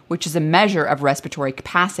FEV1, which is a measure of respiratory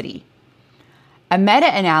capacity. A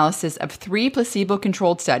meta-analysis of 3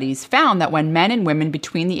 placebo-controlled studies found that when men and women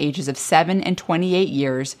between the ages of 7 and 28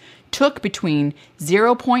 years took between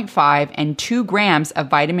 0.5 and 2 grams of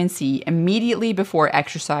vitamin C immediately before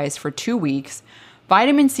exercise for 2 weeks,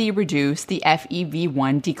 vitamin C reduced the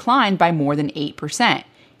FEV1 decline by more than 8%,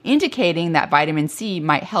 indicating that vitamin C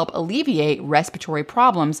might help alleviate respiratory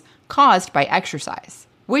problems caused by exercise.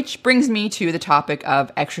 Which brings me to the topic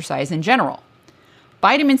of exercise in general.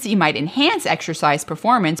 Vitamin C might enhance exercise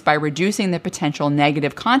performance by reducing the potential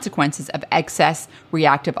negative consequences of excess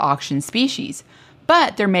reactive oxygen species,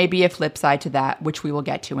 but there may be a flip side to that, which we will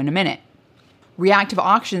get to in a minute. Reactive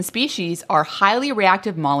oxygen species are highly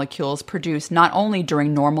reactive molecules produced not only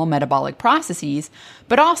during normal metabolic processes,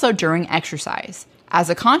 but also during exercise, as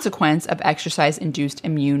a consequence of exercise-induced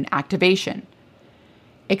immune activation.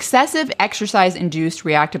 Excessive exercise-induced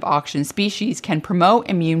reactive oxygen species can promote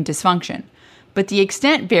immune dysfunction, but the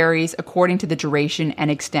extent varies according to the duration and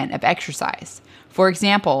extent of exercise. For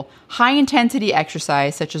example, high-intensity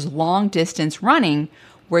exercise such as long-distance running,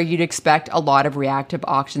 where you'd expect a lot of reactive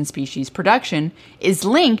oxygen species production, is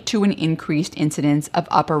linked to an increased incidence of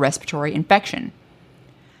upper respiratory infection.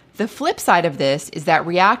 The flip side of this is that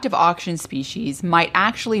reactive oxygen species might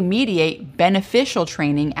actually mediate beneficial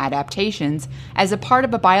training adaptations as a part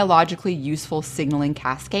of a biologically useful signaling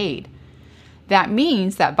cascade. That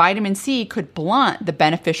means that vitamin C could blunt the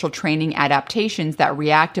beneficial training adaptations that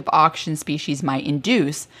reactive oxygen species might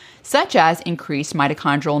induce, such as increased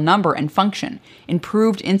mitochondrial number and function,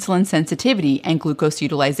 improved insulin sensitivity and glucose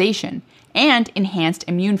utilization, and enhanced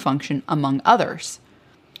immune function, among others.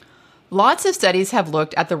 Lots of studies have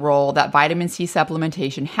looked at the role that vitamin C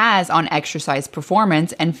supplementation has on exercise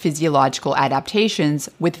performance and physiological adaptations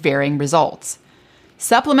with varying results.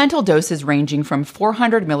 Supplemental doses ranging from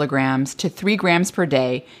 400 milligrams to 3 grams per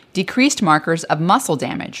day decreased markers of muscle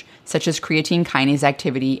damage, such as creatine kinase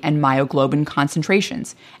activity and myoglobin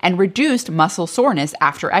concentrations, and reduced muscle soreness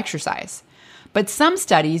after exercise. But some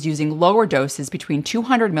studies using lower doses between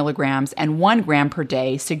 200 milligrams and 1 gram per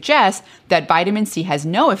day suggest that vitamin C has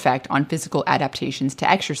no effect on physical adaptations to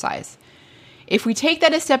exercise. If we take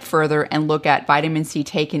that a step further and look at vitamin C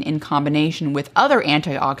taken in combination with other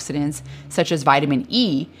antioxidants, such as vitamin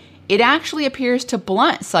E, it actually appears to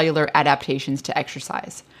blunt cellular adaptations to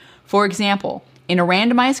exercise. For example, in a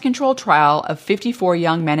randomized controlled trial of 54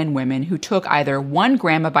 young men and women who took either 1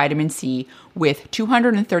 gram of vitamin C with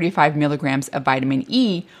 235 milligrams of vitamin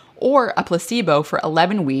E or a placebo for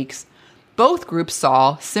 11 weeks, both groups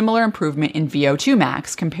saw similar improvement in VO2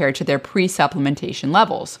 max compared to their pre-supplementation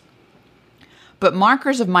levels. But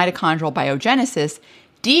markers of mitochondrial biogenesis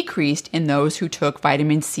decreased in those who took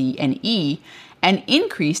vitamin C and E and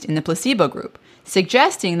increased in the placebo group,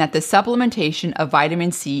 suggesting that the supplementation of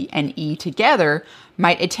vitamin C and E together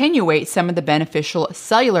might attenuate some of the beneficial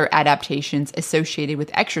cellular adaptations associated with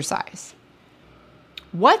exercise.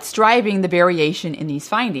 What's driving the variation in these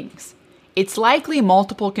findings? It's likely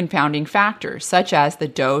multiple confounding factors, such as the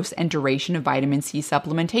dose and duration of vitamin C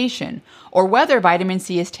supplementation, or whether vitamin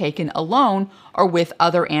C is taken alone or with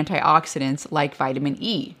other antioxidants like vitamin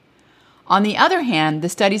E. On the other hand, the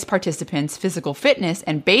study's participants' physical fitness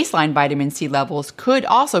and baseline vitamin C levels could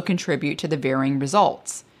also contribute to the varying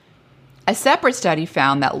results. A separate study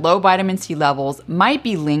found that low vitamin C levels might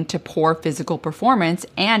be linked to poor physical performance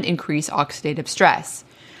and increased oxidative stress.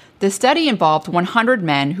 The study involved 100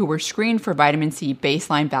 men who were screened for vitamin C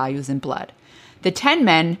baseline values in blood. The 10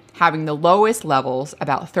 men having the lowest levels,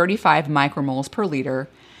 about 35 micromoles per liter,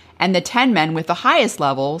 and the 10 men with the highest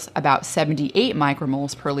levels, about 78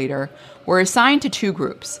 micromoles per liter, were assigned to two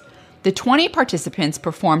groups. The 20 participants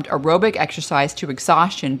performed aerobic exercise to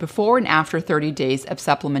exhaustion before and after 30 days of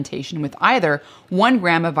supplementation with either 1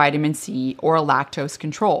 gram of vitamin C or a lactose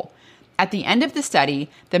control. At the end of the study,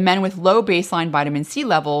 the men with low baseline vitamin C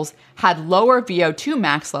levels had lower VO2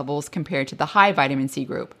 max levels compared to the high vitamin C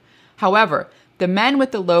group. However, the men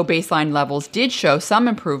with the low baseline levels did show some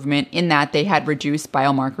improvement in that they had reduced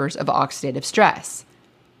biomarkers of oxidative stress.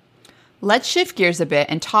 Let's shift gears a bit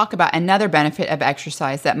and talk about another benefit of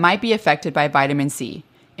exercise that might be affected by vitamin C: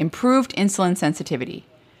 improved insulin sensitivity.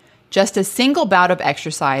 Just a single bout of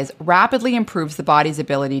exercise rapidly improves the body's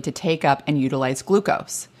ability to take up and utilize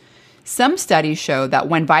glucose. Some studies show that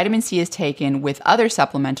when vitamin C is taken with other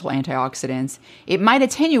supplemental antioxidants, it might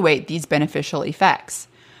attenuate these beneficial effects.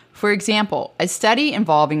 For example, a study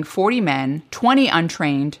involving 40 men, 20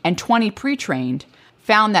 untrained, and 20 pre-trained,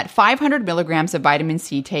 found that 500 milligrams of vitamin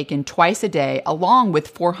C taken twice a day, along with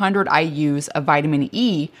 400 IUs of vitamin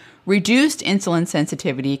E, reduced insulin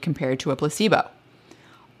sensitivity compared to a placebo.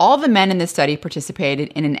 All the men in the study participated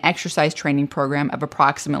in an exercise training program of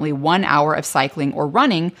approximately 1 hour of cycling or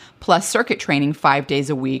running, plus circuit training 5 days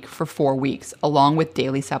a week for 4 weeks, along with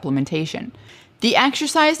daily supplementation. The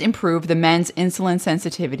exercise improved the men's insulin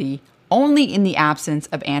sensitivity only in the absence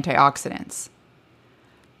of antioxidants.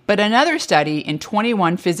 But another study in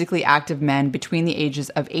 21 physically active men between the ages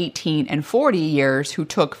of 18 and 40 years who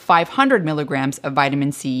took 500 milligrams of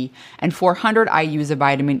vitamin C and 400 IUs of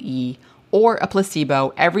vitamin E or a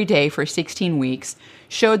placebo every day for 16 weeks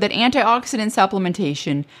showed that antioxidant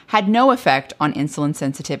supplementation had no effect on insulin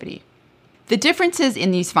sensitivity. The differences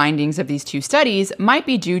in these findings of these two studies might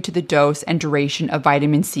be due to the dose and duration of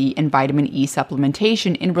vitamin C and vitamin E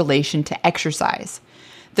supplementation in relation to exercise.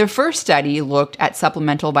 The first study looked at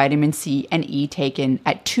supplemental vitamin C and E taken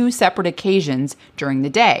at 2 separate occasions during the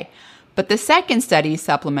day, but the second study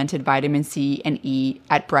supplemented vitamin C and E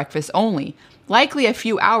at breakfast only, likely a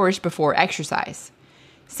few hours before exercise.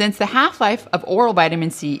 Since the half-life of oral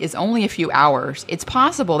vitamin C is only a few hours, it's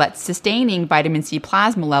possible that sustaining vitamin C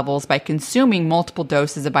plasma levels by consuming multiple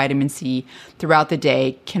doses of vitamin C throughout the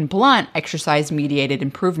day can blunt exercise-mediated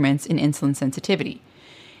improvements in insulin sensitivity.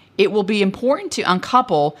 It will be important to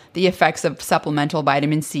uncouple the effects of supplemental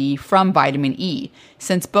vitamin C from vitamin E.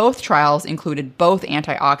 Since both trials included both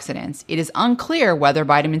antioxidants, it is unclear whether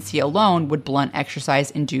vitamin C alone would blunt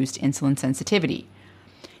exercise-induced insulin sensitivity.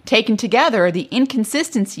 Taken together, the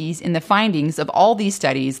inconsistencies in the findings of all these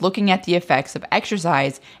studies looking at the effects of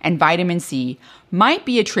exercise and vitamin C might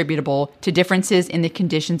be attributable to differences in the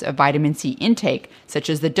conditions of vitamin C intake, such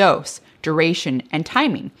as the dose, duration, and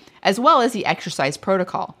timing, as well as the exercise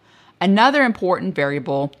protocol. Another important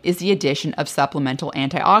variable is the addition of supplemental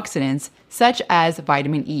antioxidants, such as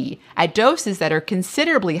vitamin E, at doses that are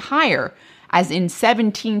considerably higher, as in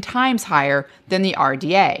 17 times higher than the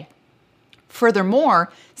RDA.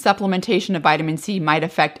 Furthermore, supplementation of vitamin C might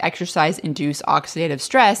affect exercise-induced oxidative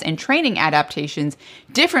stress and training adaptations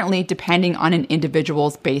differently depending on an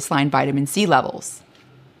individual's baseline vitamin C levels.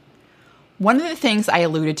 One of the things I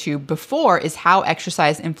alluded to before is how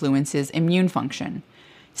exercise influences immune function.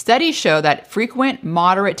 Studies show that frequent,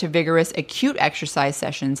 moderate to vigorous acute exercise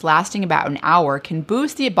sessions lasting about an hour can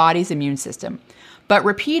boost the body's immune system, but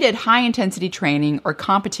repeated high-intensity training or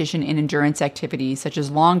competition in endurance activities such as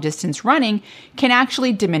long-distance running can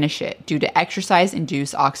actually diminish it due to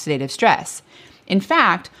exercise-induced oxidative stress. In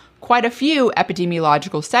fact, quite a few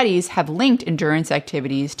epidemiological studies have linked endurance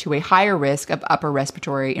activities to a higher risk of upper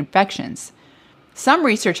respiratory infections. Some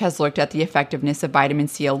research has looked at the effectiveness of vitamin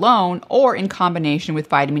C alone or in combination with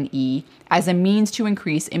vitamin E as a means to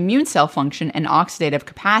increase immune cell function and oxidative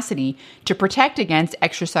capacity to protect against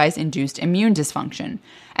exercise-induced immune dysfunction,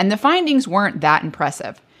 and the findings weren't that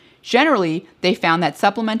impressive. Generally, they found that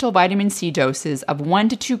supplemental vitamin C doses of 1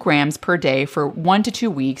 to 2 grams per day for 1 to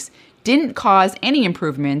 2 weeks didn't cause any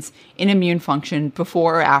improvements in immune function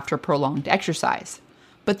before or after prolonged exercise.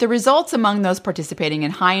 But the results among those participating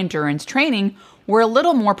in high-endurance training were a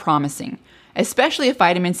little more promising, especially if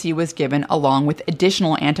vitamin C was given along with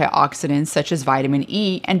additional antioxidants such as vitamin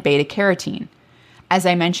E and beta-carotene. As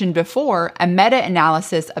I mentioned before, a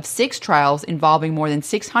meta-analysis of 6 trials involving more than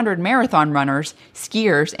 600 marathon runners,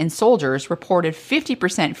 skiers, and soldiers reported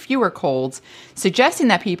 50% fewer colds, suggesting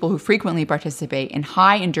that people who frequently participate in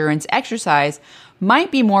high-endurance exercise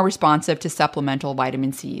might be more responsive to supplemental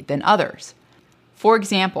vitamin C than others. For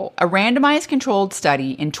example, a randomized controlled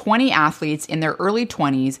study in 20 athletes in their early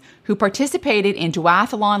 20s who participated in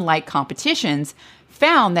duathlon-like competitions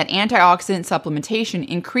found that antioxidant supplementation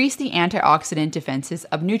increased the antioxidant defenses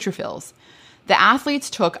of neutrophils. The athletes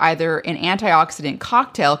took either an antioxidant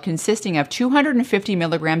cocktail consisting of 250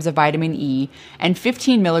 milligrams of vitamin E and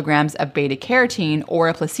 15 milligrams of beta carotene or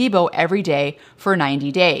a placebo every day for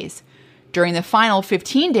 90 days. During the final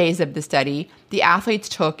 15 days of the study, the athletes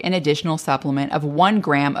took an additional supplement of 1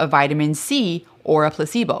 gram of vitamin C or a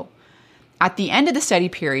placebo. At the end of the study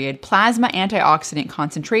period, plasma antioxidant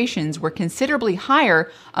concentrations were considerably higher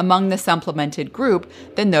among the supplemented group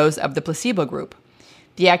than those of the placebo group.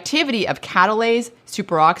 The activity of catalase,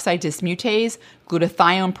 superoxide dismutase,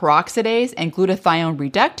 glutathione peroxidase, and glutathione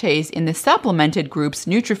reductase in the supplemented group's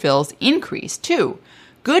neutrophils increased too,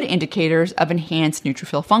 good indicators of enhanced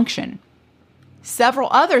neutrophil function. Several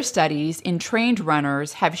other studies in trained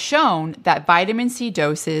runners have shown that vitamin C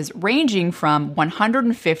doses ranging from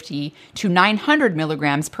 150 to 900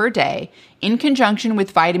 milligrams per day, in conjunction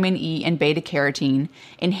with vitamin E and beta carotene,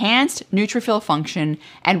 enhanced neutrophil function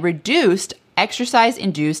and reduced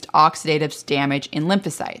exercise-induced oxidative damage in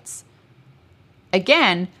lymphocytes.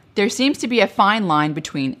 Again, there seems to be a fine line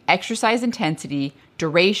between exercise intensity,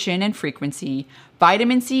 duration and frequency,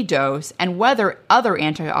 vitamin C dose, and whether other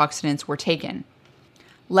antioxidants were taken.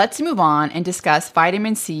 Let's move on and discuss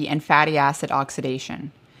vitamin C and fatty acid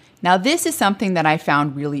oxidation. Now, this is something that I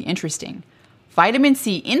found really interesting. Vitamin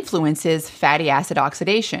C influences fatty acid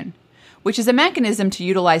oxidation, which is a mechanism to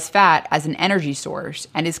utilize fat as an energy source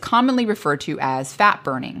and is commonly referred to as fat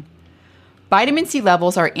burning. Vitamin C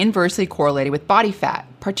levels are inversely correlated with body fat,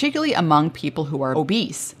 particularly among people who are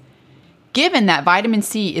obese. Given that vitamin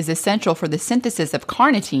C is essential for the synthesis of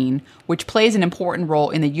carnitine, which plays an important role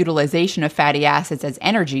in the utilization of fatty acids as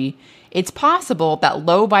energy, it's possible that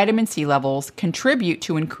low vitamin C levels contribute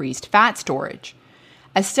to increased fat storage.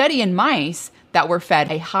 A study in mice that were fed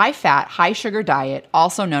a high-fat, high-sugar diet,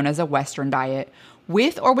 also known as a Western diet,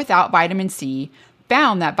 with or without vitamin C,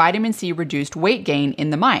 found that vitamin C reduced weight gain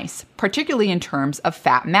in the mice, particularly in terms of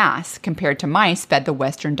fat mass, compared to mice fed the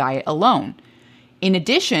Western diet alone. In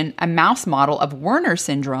addition, a mouse model of Werner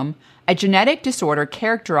syndrome, a genetic disorder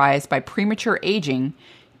characterized by premature aging,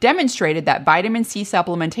 demonstrated that vitamin C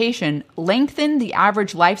supplementation lengthened the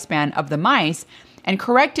average lifespan of the mice and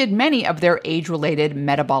corrected many of their age-related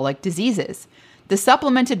metabolic diseases. The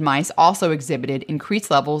supplemented mice also exhibited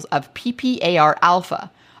increased levels of PPAR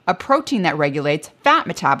alpha, a protein that regulates fat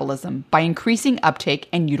metabolism by increasing uptake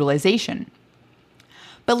and utilization.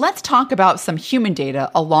 But let's talk about some human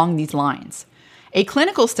data along these lines. A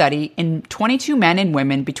clinical study in 22 men and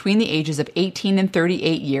women between the ages of 18 and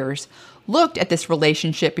 38 years looked at this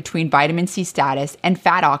relationship between vitamin C status and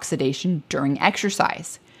fat oxidation during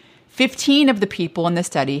exercise. 15 of the people in the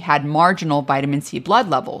study had marginal vitamin C blood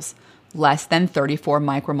levels, less than 34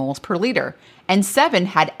 micromoles per liter, and 7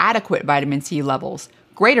 had adequate vitamin C levels,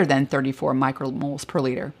 greater than 34 micromoles per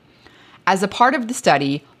liter. As a part of the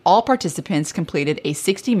study, all participants completed a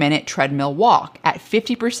 60-minute treadmill walk at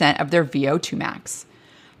 50% of their VO2 max.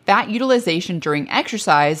 Fat utilization during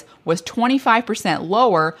exercise was 25%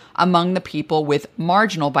 lower among the people with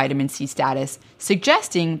marginal vitamin C status,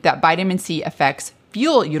 suggesting that vitamin C affects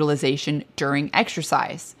fuel utilization during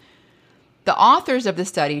exercise. The authors of the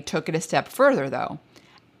study took it a step further, though.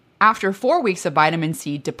 After 4 weeks of vitamin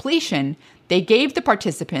C depletion, they gave the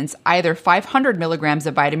participants either 500 milligrams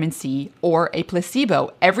of vitamin C or a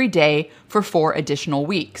placebo every day for 4 additional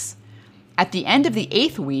weeks. At the end of the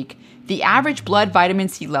 8th week, the average blood vitamin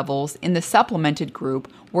C levels in the supplemented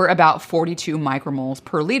group were about 42 micromoles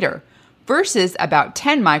per liter, versus about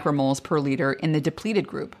 10 micromoles per liter in the depleted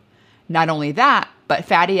group. Not only that, but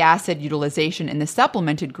fatty acid utilization in the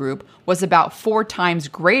supplemented group was about 4 times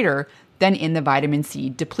greater than in the vitamin C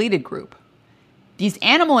depleted group. These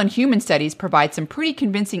animal and human studies provide some pretty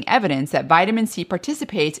convincing evidence that vitamin C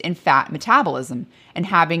participates in fat metabolism, and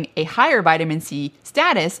having a higher vitamin C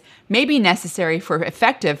status may be necessary for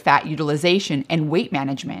effective fat utilization and weight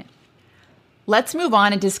management. Let's move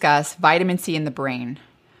on and discuss vitamin C in the brain.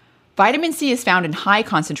 Vitamin C is found in high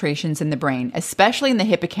concentrations in the brain, especially in the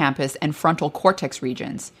hippocampus and frontal cortex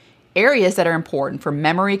regions, areas that are important for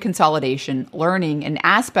memory consolidation, learning, and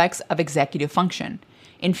aspects of executive function.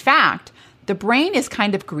 In fact, the brain is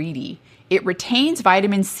kind of greedy. It retains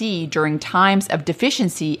vitamin C during times of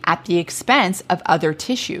deficiency at the expense of other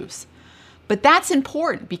tissues. But that's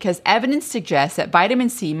important because evidence suggests that vitamin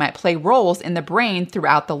C might play roles in the brain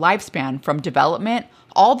throughout the lifespan, from development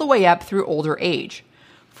all the way up through older age.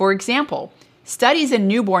 For example, studies in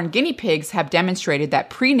newborn guinea pigs have demonstrated that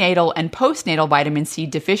prenatal and postnatal vitamin C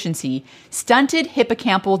deficiency stunted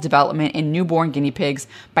hippocampal development in newborn guinea pigs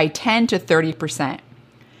by 10 to 30%.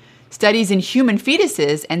 Studies in human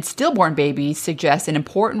fetuses and stillborn babies suggest an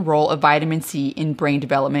important role of vitamin C in brain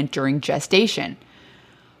development during gestation.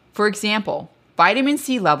 For example, vitamin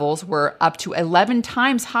C levels were up to 11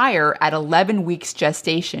 times higher at 11 weeks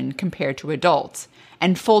gestation compared to adults,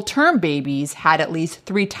 and full-term babies had at least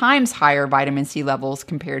 3 times higher vitamin C levels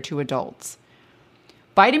compared to adults.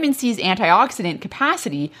 Vitamin C's antioxidant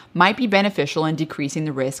capacity might be beneficial in decreasing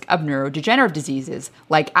the risk of neurodegenerative diseases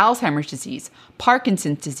like Alzheimer's disease,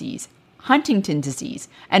 Parkinson's disease, Huntington's disease,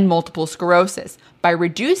 and multiple sclerosis by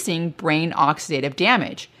reducing brain oxidative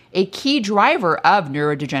damage, a key driver of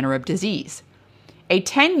neurodegenerative disease. A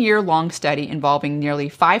 10-year-long study involving nearly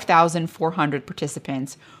 5,400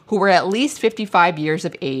 participants who were at least 55 years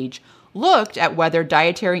of age looked at whether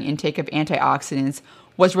dietary intake of antioxidants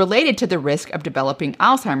was related to the risk of developing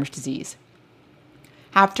Alzheimer's disease.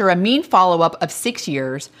 After a mean follow-up of 6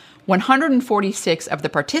 years, 146 of the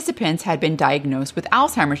participants had been diagnosed with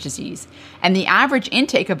Alzheimer's disease, and the average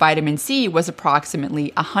intake of vitamin C was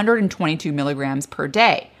approximately 122 milligrams per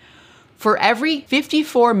day. For every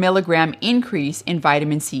 54 milligram increase in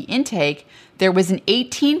vitamin C intake, there was an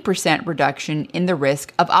 18% reduction in the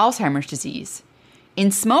risk of Alzheimer's disease.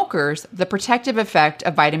 In smokers, the protective effect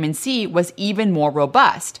of vitamin C was even more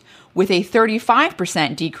robust, with a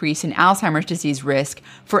 35% decrease in Alzheimer's disease risk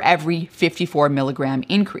for every 54 milligram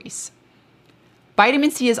increase. Vitamin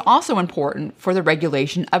C is also important for the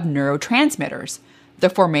regulation of neurotransmitters, the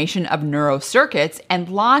formation of neurocircuits, and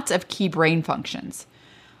lots of key brain functions.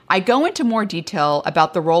 I go into more detail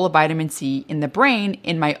about the role of vitamin C in the brain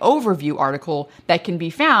in my overview article that can be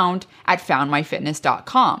found at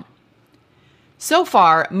foundmyfitness.com. So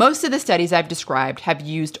far, most of the studies I've described have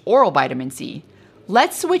used oral vitamin C.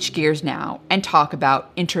 Let's switch gears now and talk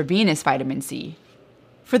about intravenous vitamin C.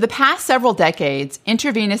 For the past several decades,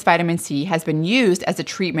 intravenous vitamin C has been used as a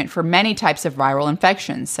treatment for many types of viral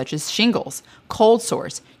infections such as shingles, cold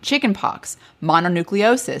sores, chickenpox,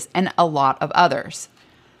 mononucleosis, and a lot of others.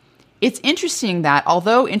 It's interesting that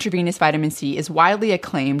although intravenous vitamin C is widely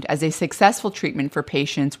acclaimed as a successful treatment for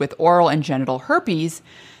patients with oral and genital herpes,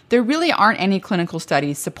 there really aren't any clinical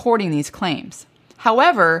studies supporting these claims.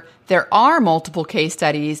 However, there are multiple case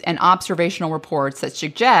studies and observational reports that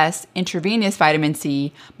suggest intravenous vitamin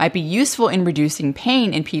C might be useful in reducing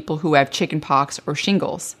pain in people who have chickenpox or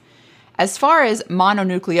shingles. As far as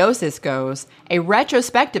mononucleosis goes, a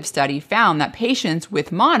retrospective study found that patients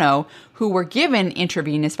with mono who were given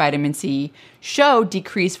intravenous vitamin C showed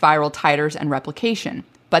decreased viral titers and replication,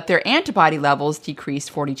 but their antibody levels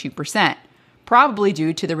decreased 42%. Probably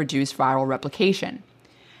due to the reduced viral replication.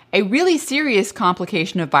 A really serious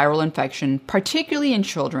complication of viral infection, particularly in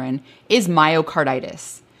children, is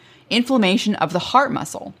myocarditis, inflammation of the heart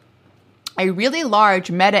muscle. A really large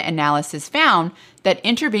meta-analysis found that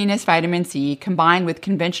intravenous vitamin C combined with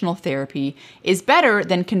conventional therapy is better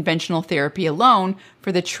than conventional therapy alone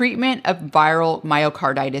for the treatment of viral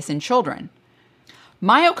myocarditis in children.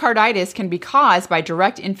 Myocarditis can be caused by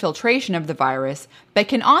direct infiltration of the virus, but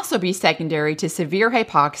can also be secondary to severe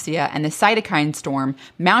hypoxia and the cytokine storm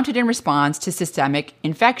mounted in response to systemic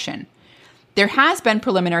infection. There has been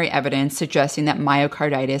preliminary evidence suggesting that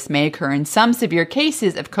myocarditis may occur in some severe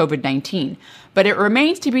cases of COVID-19, but it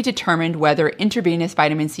remains to be determined whether intravenous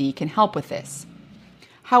vitamin C can help with this.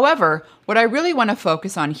 However, what I really want to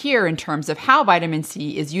focus on here in terms of how vitamin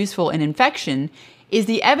C is useful in infection is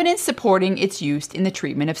the evidence supporting its use in the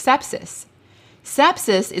treatment of sepsis.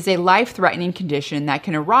 Sepsis is a life-threatening condition that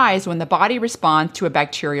can arise when the body responds to a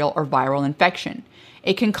bacterial or viral infection.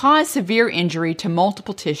 It can cause severe injury to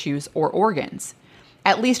multiple tissues or organs.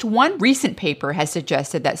 At least one recent paper has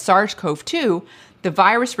suggested that SARS-CoV-2, the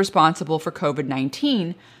virus responsible for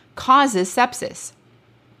COVID-19, causes sepsis.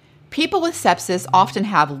 People with sepsis often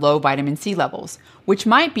have low vitamin C levels, which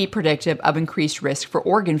might be predictive of increased risk for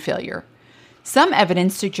organ failure. Some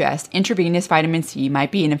evidence suggests intravenous vitamin C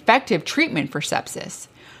might be an effective treatment for sepsis.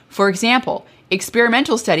 For example,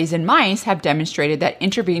 experimental studies in mice have demonstrated that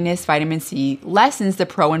intravenous vitamin C lessens the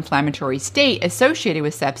pro-inflammatory state associated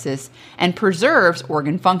with sepsis and preserves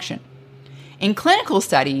organ function. In clinical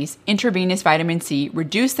studies, intravenous vitamin C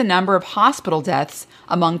reduced the number of hospital deaths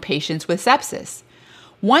among patients with sepsis.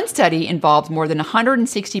 One study involved more than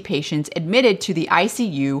 160 patients admitted to the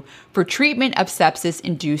ICU for treatment of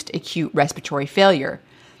sepsis-induced acute respiratory failure.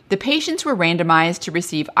 The patients were randomized to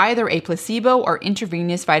receive either a placebo or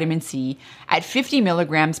intravenous vitamin C at 50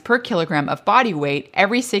 milligrams per kilogram of body weight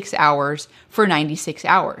every 6 hours for 96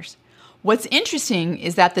 hours. What's interesting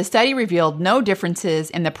is that the study revealed no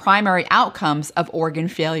differences in the primary outcomes of organ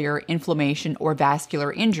failure, inflammation, or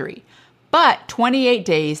vascular injury. But 28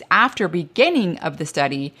 days after beginning of the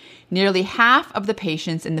study, nearly half of the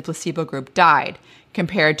patients in the placebo group died,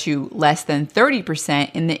 compared to less than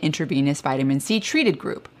 30% in the intravenous vitamin C treated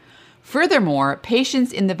group. Furthermore,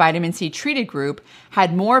 patients in the vitamin C treated group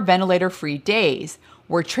had more ventilator-free days,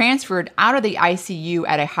 were transferred out of the ICU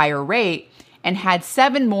at a higher rate, and had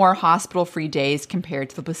 7 more hospital-free days compared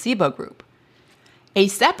to the placebo group. A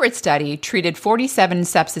separate study treated 47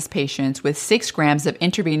 sepsis patients with 6 grams of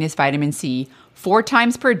intravenous vitamin C 4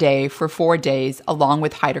 times per day for 4 days, along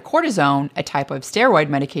with hydrocortisone, a type of steroid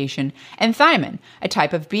medication, and thiamine, a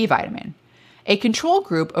type of B vitamin. A control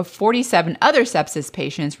group of 47 other sepsis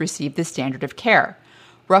patients received the standard of care.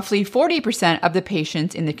 Roughly 40% of the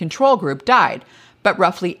patients in the control group died, but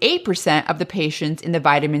roughly 8% of the patients in the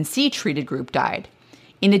vitamin C treated group died.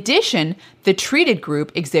 In addition, the treated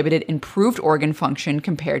group exhibited improved organ function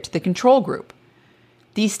compared to the control group.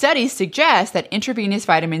 These studies suggest that intravenous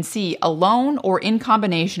vitamin C alone or in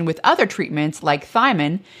combination with other treatments like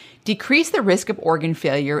thiamine decrease the risk of organ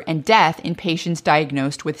failure and death in patients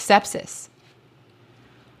diagnosed with sepsis.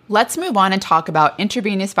 Let's move on and talk about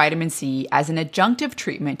intravenous vitamin C as an adjunctive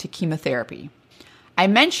treatment to chemotherapy. I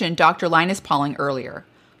mentioned Dr. Linus Pauling earlier.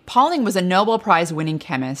 Pauling was a Nobel Prize-winning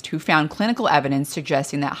chemist who found clinical evidence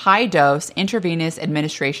suggesting that high-dose intravenous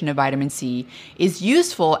administration of vitamin C is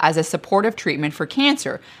useful as a supportive treatment for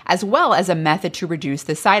cancer, as well as a method to reduce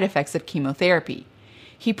the side effects of chemotherapy.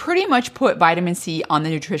 He pretty much put vitamin C on the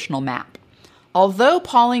nutritional map. Although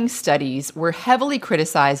Pauling's studies were heavily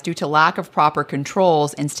criticized due to lack of proper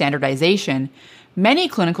controls and standardization, many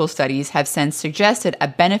clinical studies have since suggested a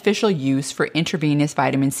beneficial use for intravenous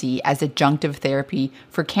vitamin C as adjunctive therapy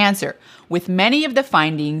for cancer, with many of the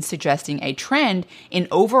findings suggesting a trend in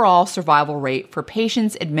overall survival rate for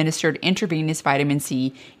patients administered intravenous vitamin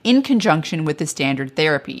C in conjunction with the standard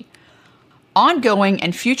therapy. Ongoing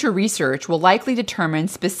and future research will likely determine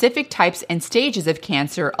specific types and stages of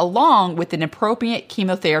cancer along with an appropriate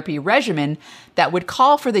chemotherapy regimen that would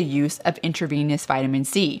call for the use of intravenous vitamin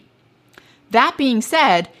C. That being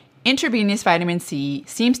said, intravenous vitamin C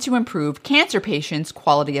seems to improve cancer patients'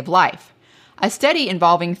 quality of life. A study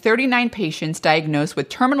involving 39 patients diagnosed with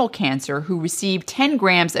terminal cancer who received 10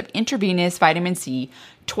 grams of intravenous vitamin C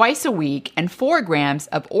twice a week and 4 grams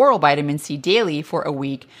of oral vitamin C daily for a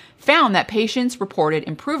week found that patients reported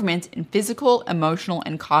improvements in physical, emotional,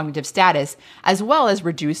 and cognitive status, as well as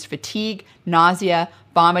reduced fatigue, nausea,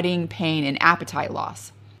 vomiting, pain, and appetite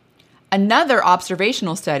loss. Another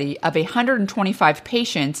observational study of 125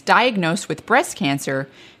 patients diagnosed with breast cancer,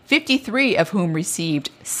 53 of whom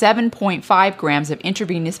received 7.5 grams of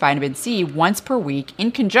intravenous vitamin C once per week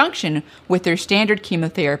in conjunction with their standard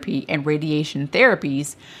chemotherapy and radiation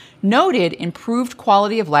therapies, noted improved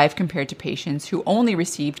quality of life compared to patients who only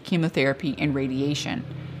received chemotherapy and radiation.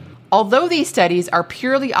 Although these studies are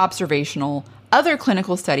purely observational, other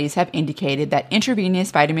clinical studies have indicated that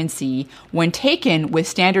intravenous vitamin C, when taken with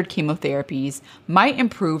standard chemotherapies, might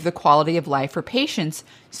improve the quality of life for patients,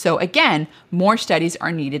 so again, more studies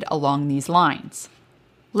are needed along these lines.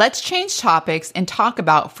 Let's change topics and talk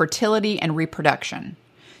about fertility and reproduction.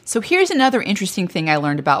 So here's another interesting thing I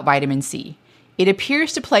learned about vitamin C. It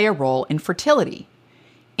appears to play a role in fertility.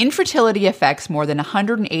 Infertility affects more than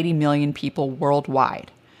 180 million people worldwide.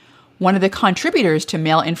 One of the contributors to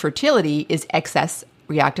male infertility is excess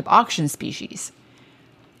reactive oxygen species.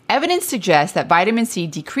 Evidence suggests that vitamin C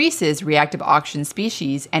decreases reactive oxygen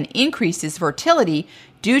species and increases fertility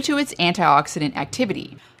due to its antioxidant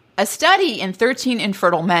activity. A study in 13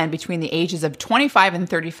 infertile men between the ages of 25 and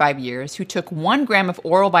 35 years who took 1 gram of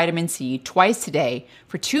oral vitamin C twice a day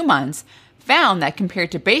for 2 months found that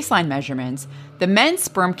compared to baseline measurements, the men's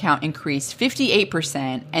sperm count increased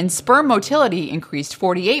 58% and sperm motility increased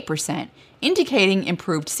 48%, indicating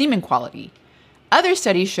improved semen quality. Other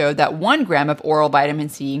studies showed that 1 gram of oral vitamin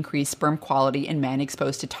C increased sperm quality in men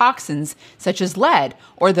exposed to toxins such as lead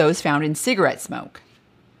or those found in cigarette smoke.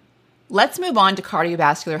 Let's move on to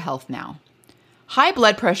cardiovascular health now. High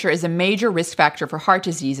blood pressure is a major risk factor for heart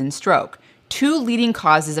disease and stroke, 2 leading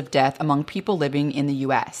causes of death among people living in the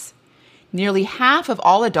U.S. Nearly half of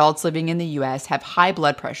all adults living in the U.S. have high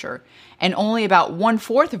blood pressure, and only about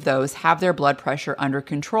 1/4 of those have their blood pressure under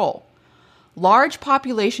control. Large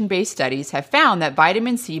population-based studies have found that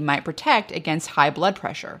vitamin C might protect against high blood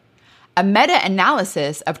pressure. A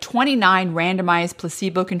meta-analysis of 29 randomized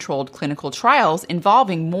placebo-controlled clinical trials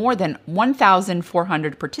involving more than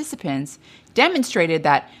 1,400 participants demonstrated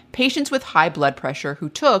that patients with high blood pressure who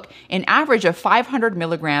took an average of 500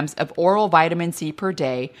 milligrams of oral vitamin C per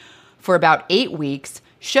day for about 8 weeks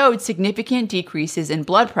showed significant decreases in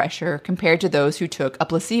blood pressure compared to those who took a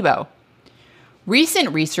placebo.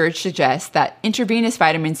 Recent research suggests that intravenous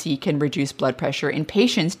vitamin C can reduce blood pressure in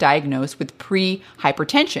patients diagnosed with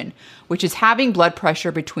pre-hypertension, which is having blood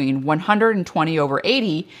pressure between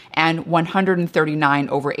 120/80 and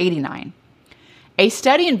 139/89. A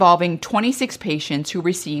study involving 26 patients who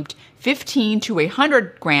received 15 to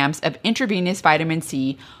 100 grams of intravenous vitamin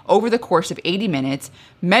C over the course of 80 minutes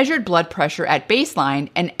measured blood pressure at baseline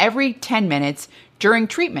and every 10 minutes during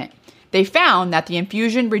treatment. They found that the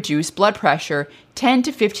infusion reduced blood pressure 10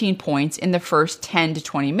 to 15 points in the first 10 to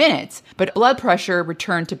 20 minutes, but blood pressure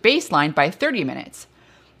returned to baseline by 30 minutes.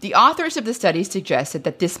 The authors of the study suggested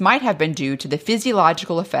that this might have been due to the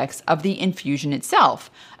physiological effects of the infusion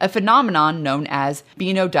itself, a phenomenon known as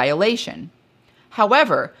venodilation.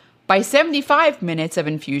 However, by 75 minutes of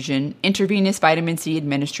infusion, intravenous vitamin C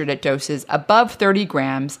administered at doses above 30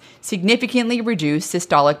 grams significantly reduced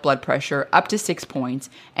systolic blood pressure up to 6 points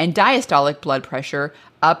and diastolic blood pressure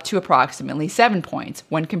up to approximately 7 points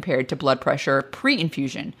when compared to blood pressure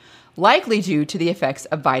pre-infusion, likely due to the effects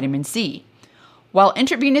of vitamin C. While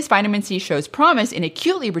intravenous vitamin C shows promise in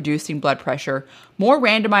acutely reducing blood pressure, more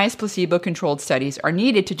randomized placebo-controlled studies are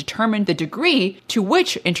needed to determine the degree to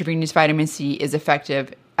which intravenous vitamin C is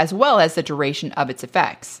effective, as well as the duration of its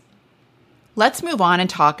effects. Let's move on and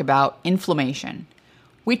talk about inflammation.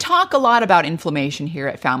 We talk a lot about inflammation here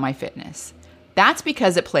at Found My Fitness. That's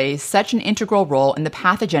because it plays such an integral role in the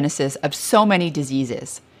pathogenesis of so many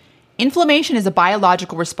diseases. Inflammation is a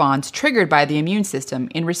biological response triggered by the immune system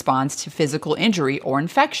in response to physical injury or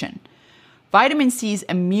infection. Vitamin C's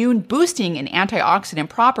immune-boosting and antioxidant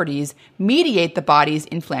properties mediate the body's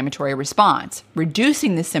inflammatory response,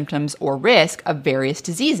 reducing the symptoms or risk of various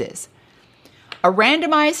diseases. A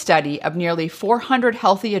randomized study of nearly 400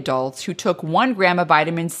 healthy adults who took 1 gram of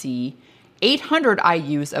vitamin C, 800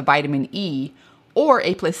 IUs of vitamin E, or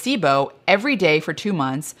a placebo every day for 2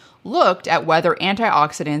 months looked at whether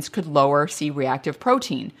antioxidants could lower C-reactive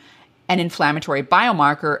protein, an inflammatory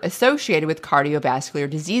biomarker associated with cardiovascular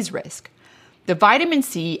disease risk. The vitamin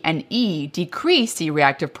C and E decreased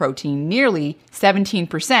C-reactive protein nearly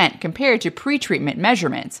 17% compared to pretreatment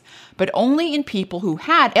measurements, but only in people who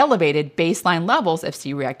had elevated baseline levels of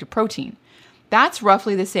C-reactive protein. That's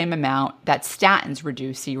roughly the same amount that statins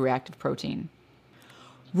reduce C-reactive protein.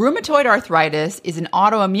 Rheumatoid arthritis is an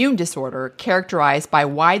autoimmune disorder characterized by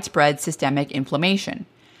widespread systemic inflammation.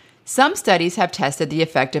 Some studies have tested the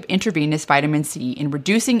effect of intravenous vitamin C in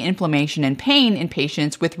reducing inflammation and pain in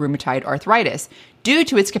patients with rheumatoid arthritis due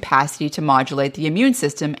to its capacity to modulate the immune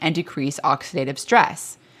system and decrease oxidative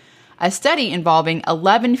stress. A study involving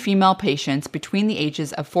 11 female patients between the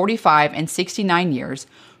ages of 45 and 69 years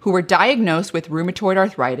who were diagnosed with rheumatoid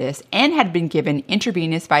arthritis and had been given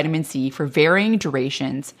intravenous vitamin C for varying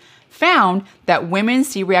durations found that women's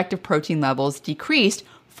C-reactive protein levels decreased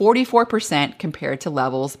 44% compared to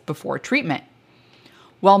levels before treatment.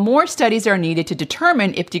 While more studies are needed to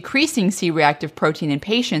determine if decreasing C-reactive protein in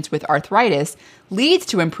patients with arthritis leads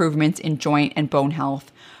to improvements in joint and bone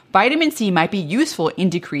health, vitamin C might be useful in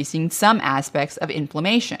decreasing some aspects of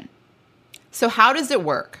inflammation. So how does it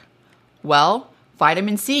work? Well,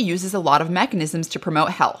 vitamin C uses a lot of mechanisms to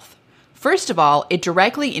promote health. First of all, it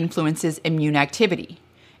directly influences immune activity.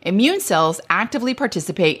 Immune cells actively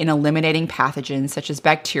participate in eliminating pathogens such as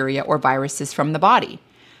bacteria or viruses from the body.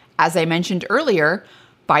 As I mentioned earlier,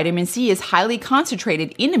 vitamin C is highly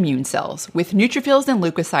concentrated in immune cells, with neutrophils and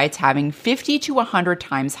leukocytes having 50 to 100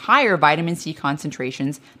 times higher vitamin C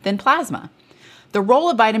concentrations than plasma. The role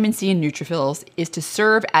of vitamin C in neutrophils is to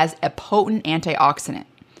serve as a potent antioxidant.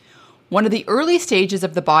 One of the early stages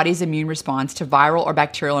of the body's immune response to viral or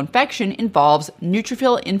bacterial infection involves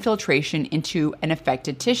neutrophil infiltration into an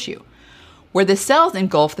affected tissue, where the cells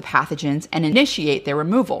engulf the pathogens and initiate their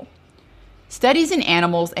removal. Studies in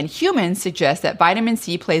animals and humans suggest that vitamin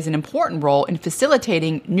C plays an important role in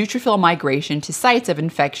facilitating neutrophil migration to sites of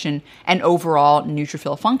infection and overall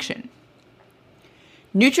neutrophil function.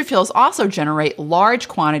 Neutrophils also generate large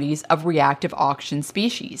quantities of reactive oxygen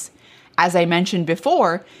species. As I mentioned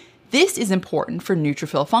before, this is important for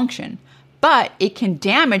neutrophil function, but it can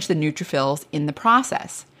damage the neutrophils in the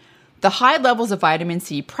process. The high levels of vitamin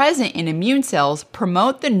C present in immune cells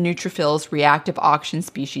promote the neutrophils' reactive oxygen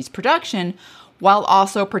species production while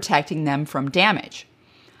also protecting them from damage.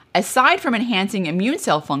 Aside from enhancing immune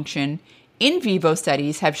cell function, in vivo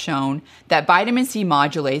studies have shown that vitamin C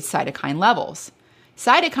modulates cytokine levels.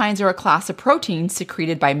 Cytokines are a class of proteins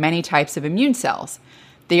secreted by many types of immune cells.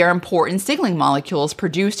 They are important signaling molecules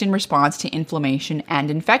produced in response to inflammation and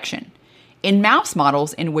infection. In mouse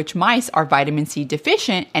models in which mice are vitamin C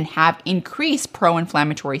deficient and have increased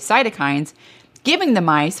pro-inflammatory cytokines, giving the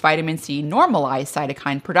mice vitamin C normalized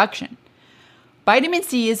cytokine production. Vitamin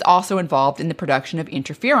C is also involved in the production of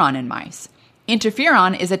interferon in mice.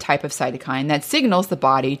 Interferon is a type of cytokine that signals the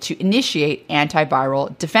body to initiate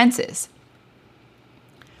antiviral defenses.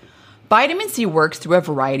 Vitamin C works through a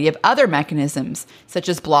variety of other mechanisms, such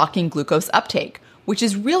as blocking glucose uptake, which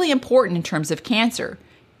is really important in terms of cancer,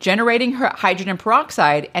 generating hydrogen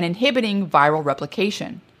peroxide, and inhibiting viral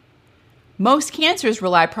replication. Most cancers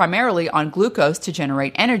rely primarily on glucose to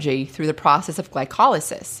generate energy through the process of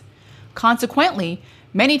glycolysis. Consequently,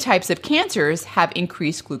 many types of cancers have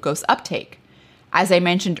increased glucose uptake. As I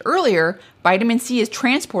mentioned earlier, vitamin C is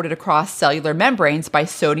transported across cellular membranes by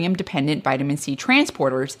sodium-dependent vitamin C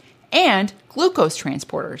transporters and glucose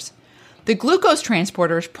transporters. The glucose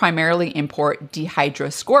transporters primarily import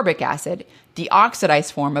dehydroascorbic acid, the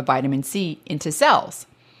oxidized form of vitamin C, into cells.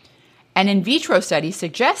 An in vitro study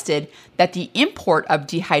suggested that the import of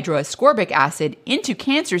dehydroascorbic acid into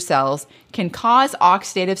cancer cells can cause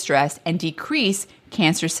oxidative stress and decrease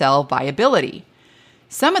cancer cell viability.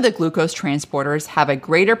 Some of the glucose transporters have a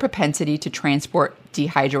greater propensity to transport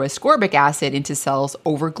dehydroascorbic acid into cells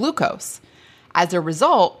over glucose. As a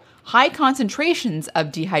result, high concentrations of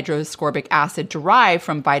dehydroascorbic acid derived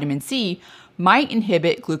from vitamin C might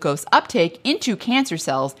inhibit glucose uptake into cancer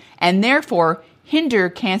cells and therefore hinder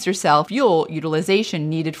cancer cell fuel utilization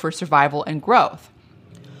needed for survival and growth.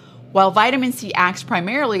 While vitamin C acts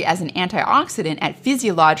primarily as an antioxidant at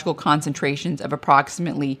physiological concentrations of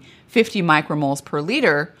approximately 50 micromoles per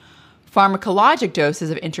liter, pharmacologic doses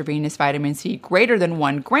of intravenous vitamin C greater than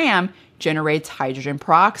 1 gram generates hydrogen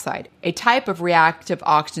peroxide, a type of reactive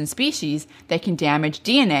oxygen species that can damage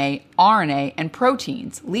DNA, RNA, and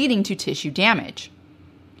proteins, leading to tissue damage.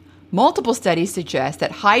 Multiple studies suggest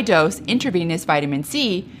that high-dose intravenous vitamin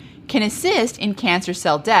C can assist in cancer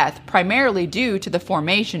cell death, primarily due to the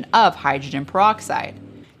formation of hydrogen peroxide.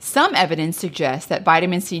 Some evidence suggests that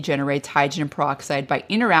vitamin C generates hydrogen peroxide by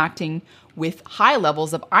interacting with high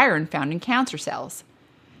levels of iron found in cancer cells.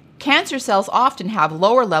 Cancer cells often have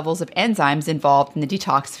lower levels of enzymes involved in the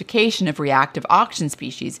detoxification of reactive oxygen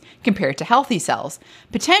species compared to healthy cells,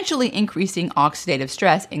 potentially increasing oxidative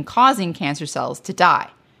stress and causing cancer cells to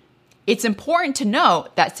die. It's important to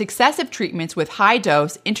note that successive treatments with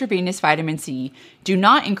high-dose intravenous vitamin C do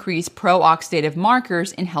not increase pro-oxidative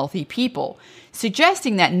markers in healthy people,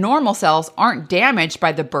 suggesting that normal cells aren't damaged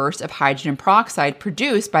by the burst of hydrogen peroxide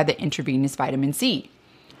produced by the intravenous vitamin C.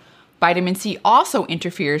 Vitamin C also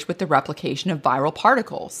interferes with the replication of viral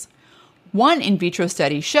particles. One in vitro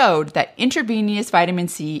study showed that intravenous vitamin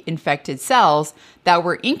C infected cells that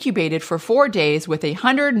were incubated for 4 days with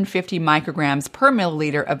 150 micrograms per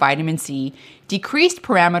milliliter of vitamin C decreased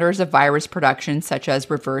parameters of virus production such as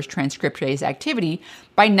reverse transcriptase activity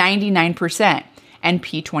by 99% and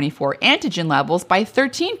P24 antigen levels by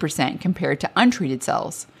 13% compared to untreated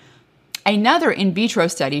cells. Another in vitro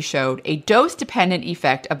study showed a dose-dependent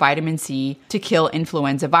effect of vitamin C to kill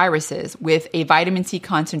influenza viruses with a vitamin C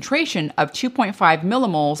concentration of 2.5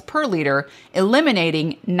 millimoles per liter,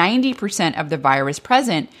 eliminating 90% of the virus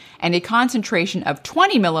present, and a concentration of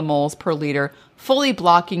 20 millimoles per liter, fully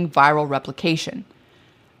blocking viral replication.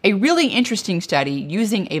 A really interesting study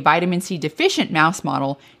using a vitamin C deficient mouse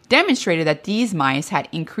model demonstrated that these mice had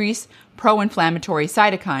increased pro-inflammatory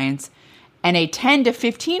cytokines and a 10 to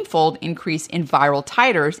 15-fold increase in viral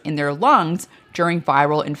titers in their lungs during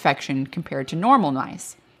viral infection compared to normal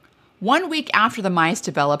mice. 1 week after the mice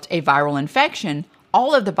developed a viral infection,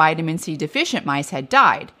 all of the vitamin C deficient mice had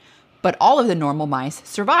died, but all of the normal mice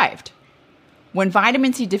survived. When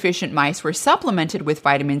vitamin C deficient mice were supplemented with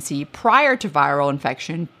vitamin C prior to viral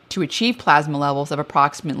infection to achieve plasma levels of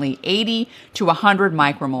approximately 80 to 100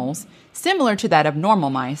 micromoles, similar to that of normal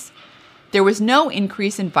mice, there was no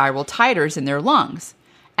increase in viral titers in their lungs,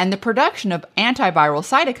 and the production of antiviral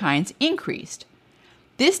cytokines increased.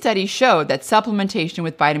 This study showed that supplementation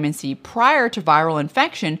with vitamin C prior to viral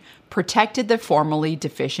infection protected the formerly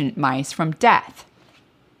deficient mice from death.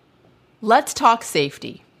 Let's talk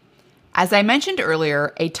safety. As I mentioned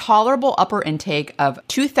earlier, a tolerable upper intake of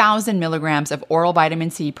 2,000 milligrams of oral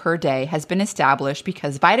vitamin C per day has been established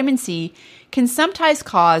because vitamin C can sometimes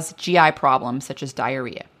cause GI problems such as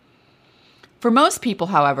diarrhea. For most people,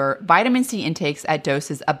 however, vitamin C intakes at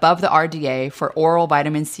doses above the RDA for oral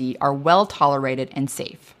vitamin C are well tolerated and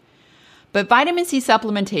safe. But vitamin C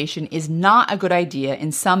supplementation is not a good idea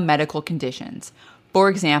in some medical conditions. For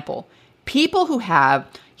example, people who have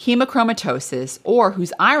hemochromatosis or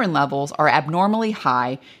whose iron levels are abnormally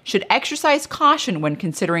high should exercise caution when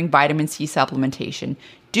considering vitamin C supplementation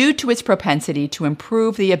due to its propensity to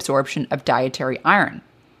improve the absorption of dietary iron.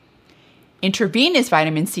 Intravenous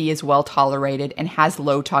vitamin C is well tolerated and has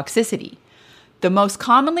low toxicity. The most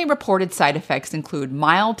commonly reported side effects include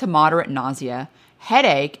mild to moderate nausea,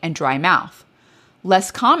 headache, and dry mouth.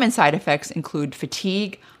 Less common side effects include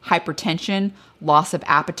fatigue, hypertension, loss of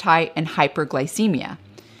appetite, and hyperglycemia.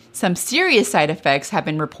 Some serious side effects have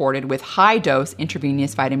been reported with high-dose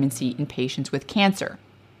intravenous vitamin C in patients with cancer.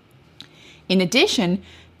 In addition,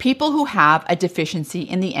 people who have a deficiency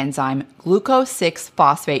in the enzyme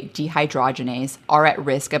glucose-6-phosphate dehydrogenase are at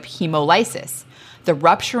risk of hemolysis, the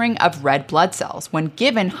rupturing of red blood cells, when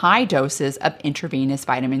given high doses of intravenous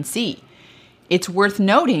vitamin C. It's worth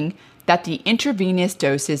noting that the intravenous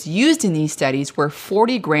doses used in these studies were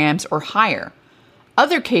 40 grams or higher.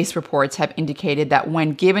 Other case reports have indicated that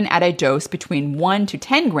when given at a dose between 1 to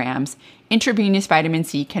 10 grams, intravenous vitamin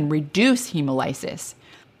C can reduce hemolysis.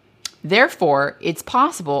 Therefore, it's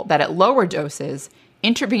possible that at lower doses,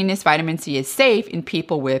 intravenous vitamin C is safe in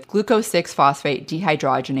people with glucose-6-phosphate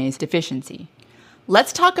dehydrogenase deficiency.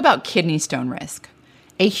 Let's talk about kidney stone risk.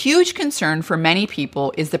 A huge concern for many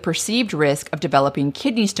people is the perceived risk of developing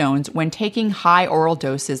kidney stones when taking high oral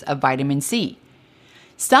doses of vitamin C.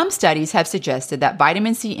 Some studies have suggested that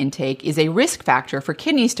vitamin C intake is a risk factor for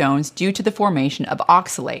kidney stones due to the formation of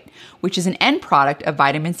oxalate, which is an end product of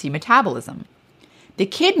vitamin C metabolism. The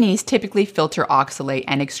kidneys typically filter oxalate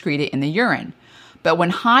and excrete it in the urine, but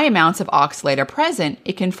when high amounts of oxalate are present,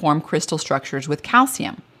 it can form crystal structures with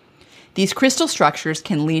calcium. These crystal structures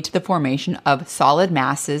can lead to the formation of solid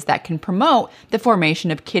masses that can promote the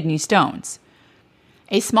formation of kidney stones.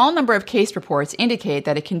 A small number of case reports indicate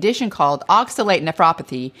that a condition called oxalate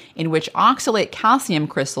nephropathy, in which oxalate calcium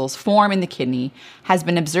crystals form in the kidney, has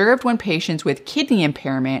been observed when patients with kidney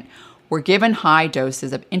impairment were given high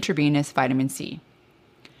doses of intravenous vitamin C.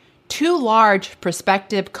 2 large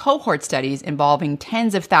prospective cohort studies involving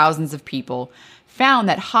tens of thousands of people found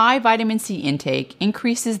that high vitamin C intake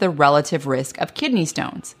increases the relative risk of kidney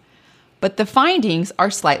stones. But the findings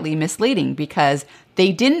are slightly misleading because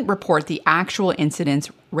they didn't report the actual incidence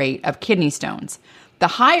rate of kidney stones. The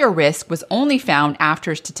higher risk was only found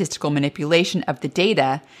after statistical manipulation of the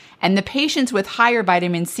data, and the patients with higher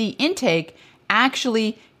vitamin C intake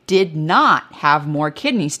actually did not have more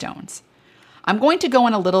kidney stones. I'm going to go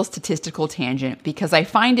on a little statistical tangent because I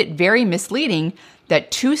find it very misleading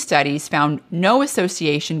that 2 studies found no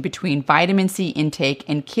association between vitamin C intake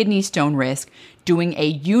and kidney stone risk doing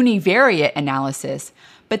a univariate analysis,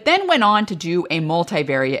 but then went on to do a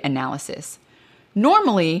multivariate analysis.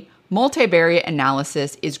 Normally, multivariate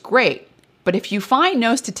analysis is great, but if you find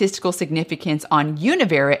no statistical significance on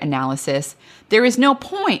univariate analysis, there is no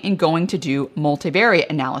point in going to do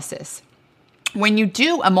multivariate analysis. When you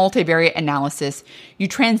do a multivariate analysis, you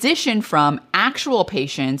transition from actual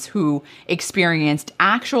patients who experienced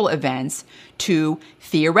actual events to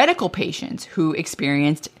theoretical patients who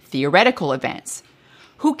experienced theoretical events.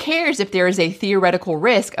 Who cares if there is a theoretical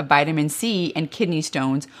risk of vitamin C and kidney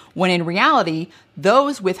stones when in reality,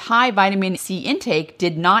 those with high vitamin C intake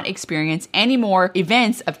did not experience any more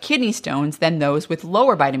events of kidney stones than those with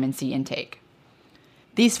lower vitamin C intake?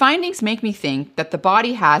 These findings make me think that the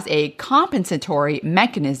body has a compensatory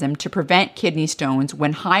mechanism to prevent kidney stones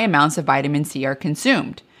when high amounts of vitamin C are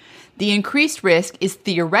consumed. The increased risk is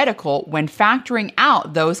theoretical when factoring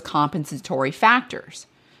out those compensatory factors.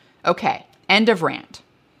 Okay, end of rant.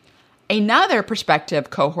 Another prospective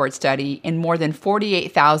cohort study in more than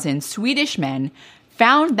 48,000 Swedish men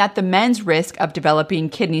found that the men's risk of developing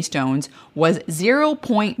kidney stones was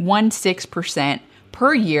 0.16%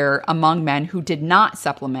 per year among men who did not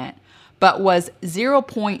supplement, but was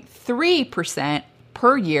 0.3%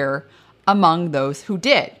 per year among those who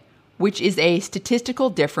did, which is a statistical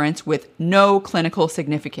difference with no clinical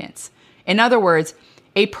significance. In other words,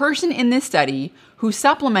 a person in this study who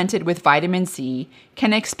supplemented with vitamin C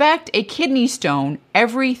can expect a kidney stone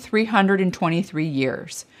every 323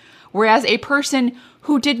 years, whereas a person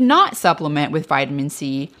who did not supplement with vitamin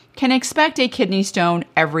C can expect a kidney stone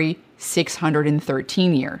every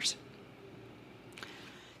 613 years.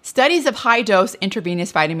 Studies of high-dose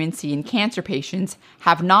intravenous vitamin C in cancer patients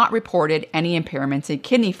have not reported any impairments in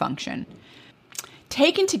kidney function.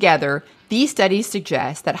 Taken together, these studies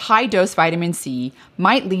suggest that high-dose vitamin C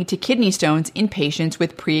might lead to kidney stones in patients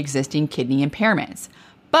with pre-existing kidney impairments.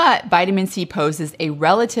 But vitamin C poses a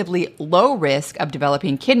relatively low risk of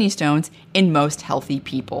developing kidney stones in most healthy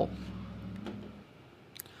people.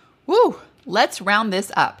 Woo! Let's round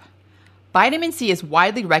this up. Vitamin C is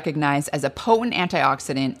widely recognized as a potent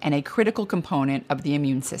antioxidant and a critical component of the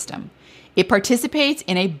immune system. It participates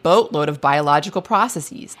in a boatload of biological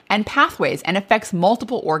processes and pathways and affects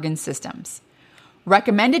multiple organ systems.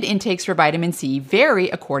 Recommended intakes for vitamin C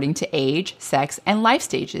vary according to age, sex, and life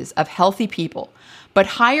stages of healthy people, but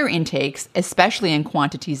higher intakes, especially in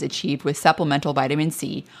quantities achieved with supplemental vitamin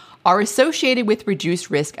C, are associated with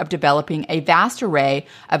reduced risk of developing a vast array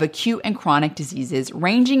of acute and chronic diseases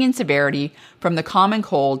ranging in severity from the common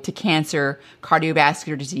cold to cancer,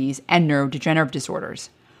 cardiovascular disease, and neurodegenerative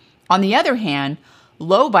disorders. On the other hand,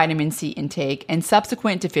 low vitamin C intake and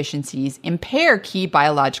subsequent deficiencies impair key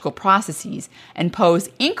biological processes and pose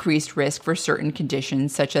increased risk for certain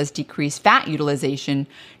conditions such as decreased fat utilization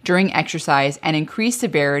during exercise and increased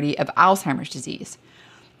severity of Alzheimer's disease.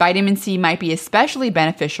 Vitamin C might be especially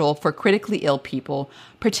beneficial for critically ill people,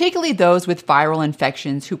 particularly those with viral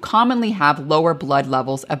infections who commonly have lower blood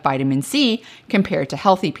levels of vitamin C compared to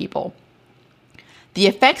healthy people. The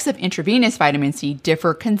effects of intravenous vitamin C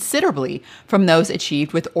differ considerably from those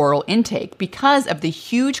achieved with oral intake because of the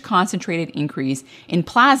huge concentrated increase in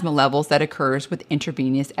plasma levels that occurs with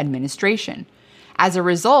intravenous administration. As a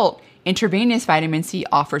result, intravenous vitamin C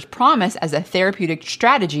offers promise as a therapeutic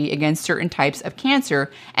strategy against certain types of cancer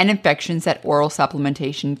and infections that oral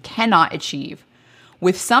supplementation cannot achieve.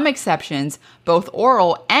 With some exceptions, both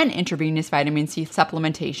oral and intravenous vitamin C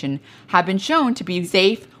supplementation have been shown to be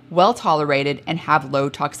safe, well-tolerated, and have low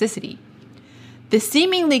toxicity. The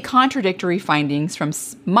seemingly contradictory findings from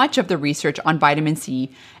much of the research on vitamin C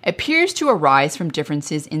appears to arise from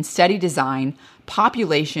differences in study design,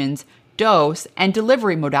 populations, dose, and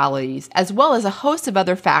delivery modalities, as well as a host of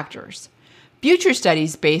other factors. Future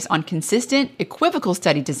studies based on consistent, equivocal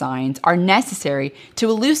study designs are necessary to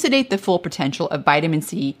elucidate the full potential of vitamin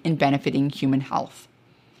C in benefiting human health.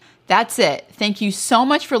 That's it. Thank you so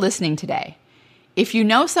much for listening today. If you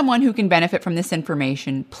know someone who can benefit from this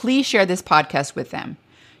information, please share this podcast with them.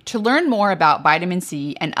 To learn more about vitamin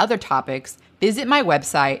C and other topics, visit my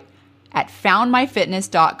website at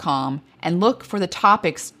foundmyfitness.com and look for the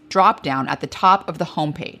topics drop-down at the top of the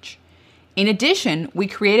homepage. In addition, we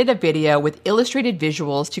created a video with illustrated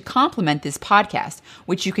visuals to complement this podcast,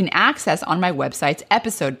 which you can access on my website's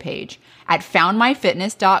episode page at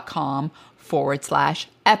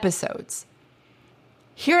foundmyfitness.com/episodes.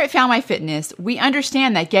 Here at Found My Fitness, we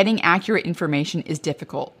understand that getting accurate information is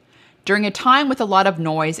difficult. During a time with a lot of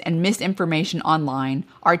noise and misinformation online,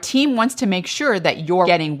 our team wants to make sure that you're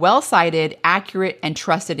getting well-cited, accurate, and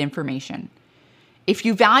trusted information. If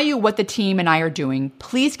you value what the team and I are doing,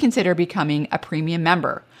 please consider becoming a premium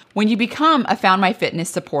member. When you become a Found My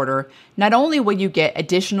Fitness supporter, not only will you get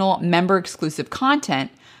additional member-exclusive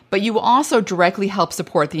content, but you will also directly help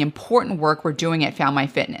support the important work we're doing at Found My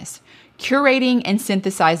Fitness, curating and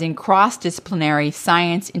synthesizing cross-disciplinary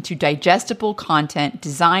science into digestible content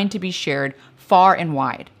designed to be shared far and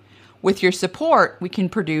wide. With your support, we can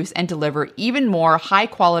produce and deliver even more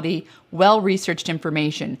high-quality, well-researched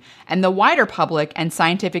information, and the wider public and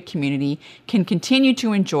scientific community can continue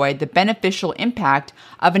to enjoy the beneficial impact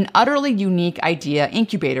of an utterly unique idea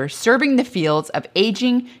incubator serving the fields of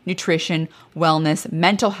aging, nutrition, wellness,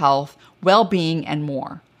 mental health, well-being, and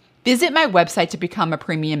more. Visit my website to become a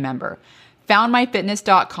premium member,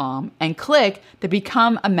 foundmyfitness.com, and click the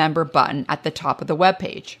Become a Member button at the top of the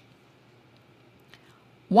webpage.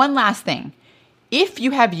 One last thing. If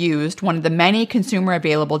you have used one of the many consumer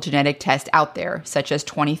available genetic tests out there, such as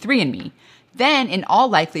 23andMe, then in all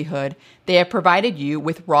likelihood, they have provided you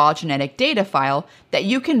with raw genetic data file that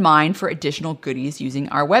you can mine for additional goodies using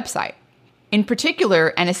our website. In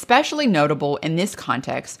particular, and especially notable in this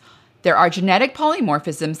context, there are genetic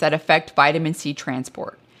polymorphisms that affect vitamin C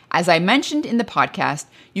transport. As I mentioned in the podcast,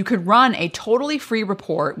 you could run a totally free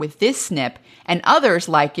report with this SNP and others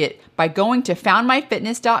like it by going to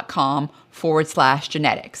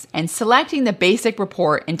foundmyfitness.com/genetics and selecting the basic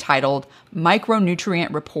report entitled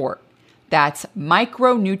Micronutrient Report. That's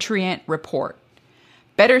Micronutrient Report.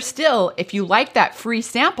 Better still, if you like that free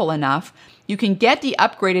sample enough, you can get the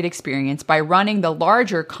upgraded experience by running the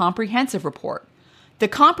larger comprehensive report. The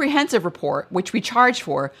comprehensive report, which we charge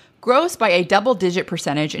for, grows by a double-digit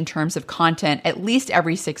percentage in terms of content at least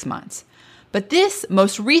every 6 months. But this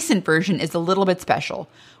most recent version is a little bit special.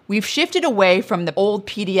 We've shifted away from the old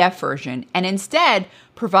PDF version and instead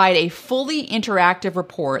provide a fully interactive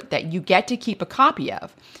report that you get to keep a copy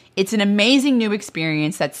of. It's an amazing new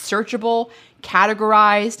experience that's searchable,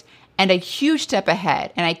 categorized, and a huge step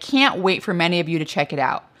ahead, and I can't wait for many of you to check it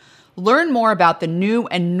out. Learn more about the new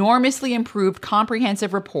enormously improved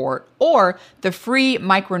comprehensive report or the free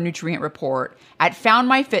micronutrient report at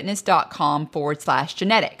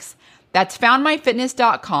foundmyfitness.com/genetics. That's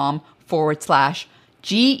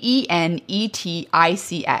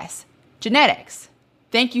foundmyfitness.com/GENETICS. Genetics.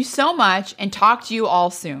 Thank you so much and talk to you all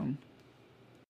soon.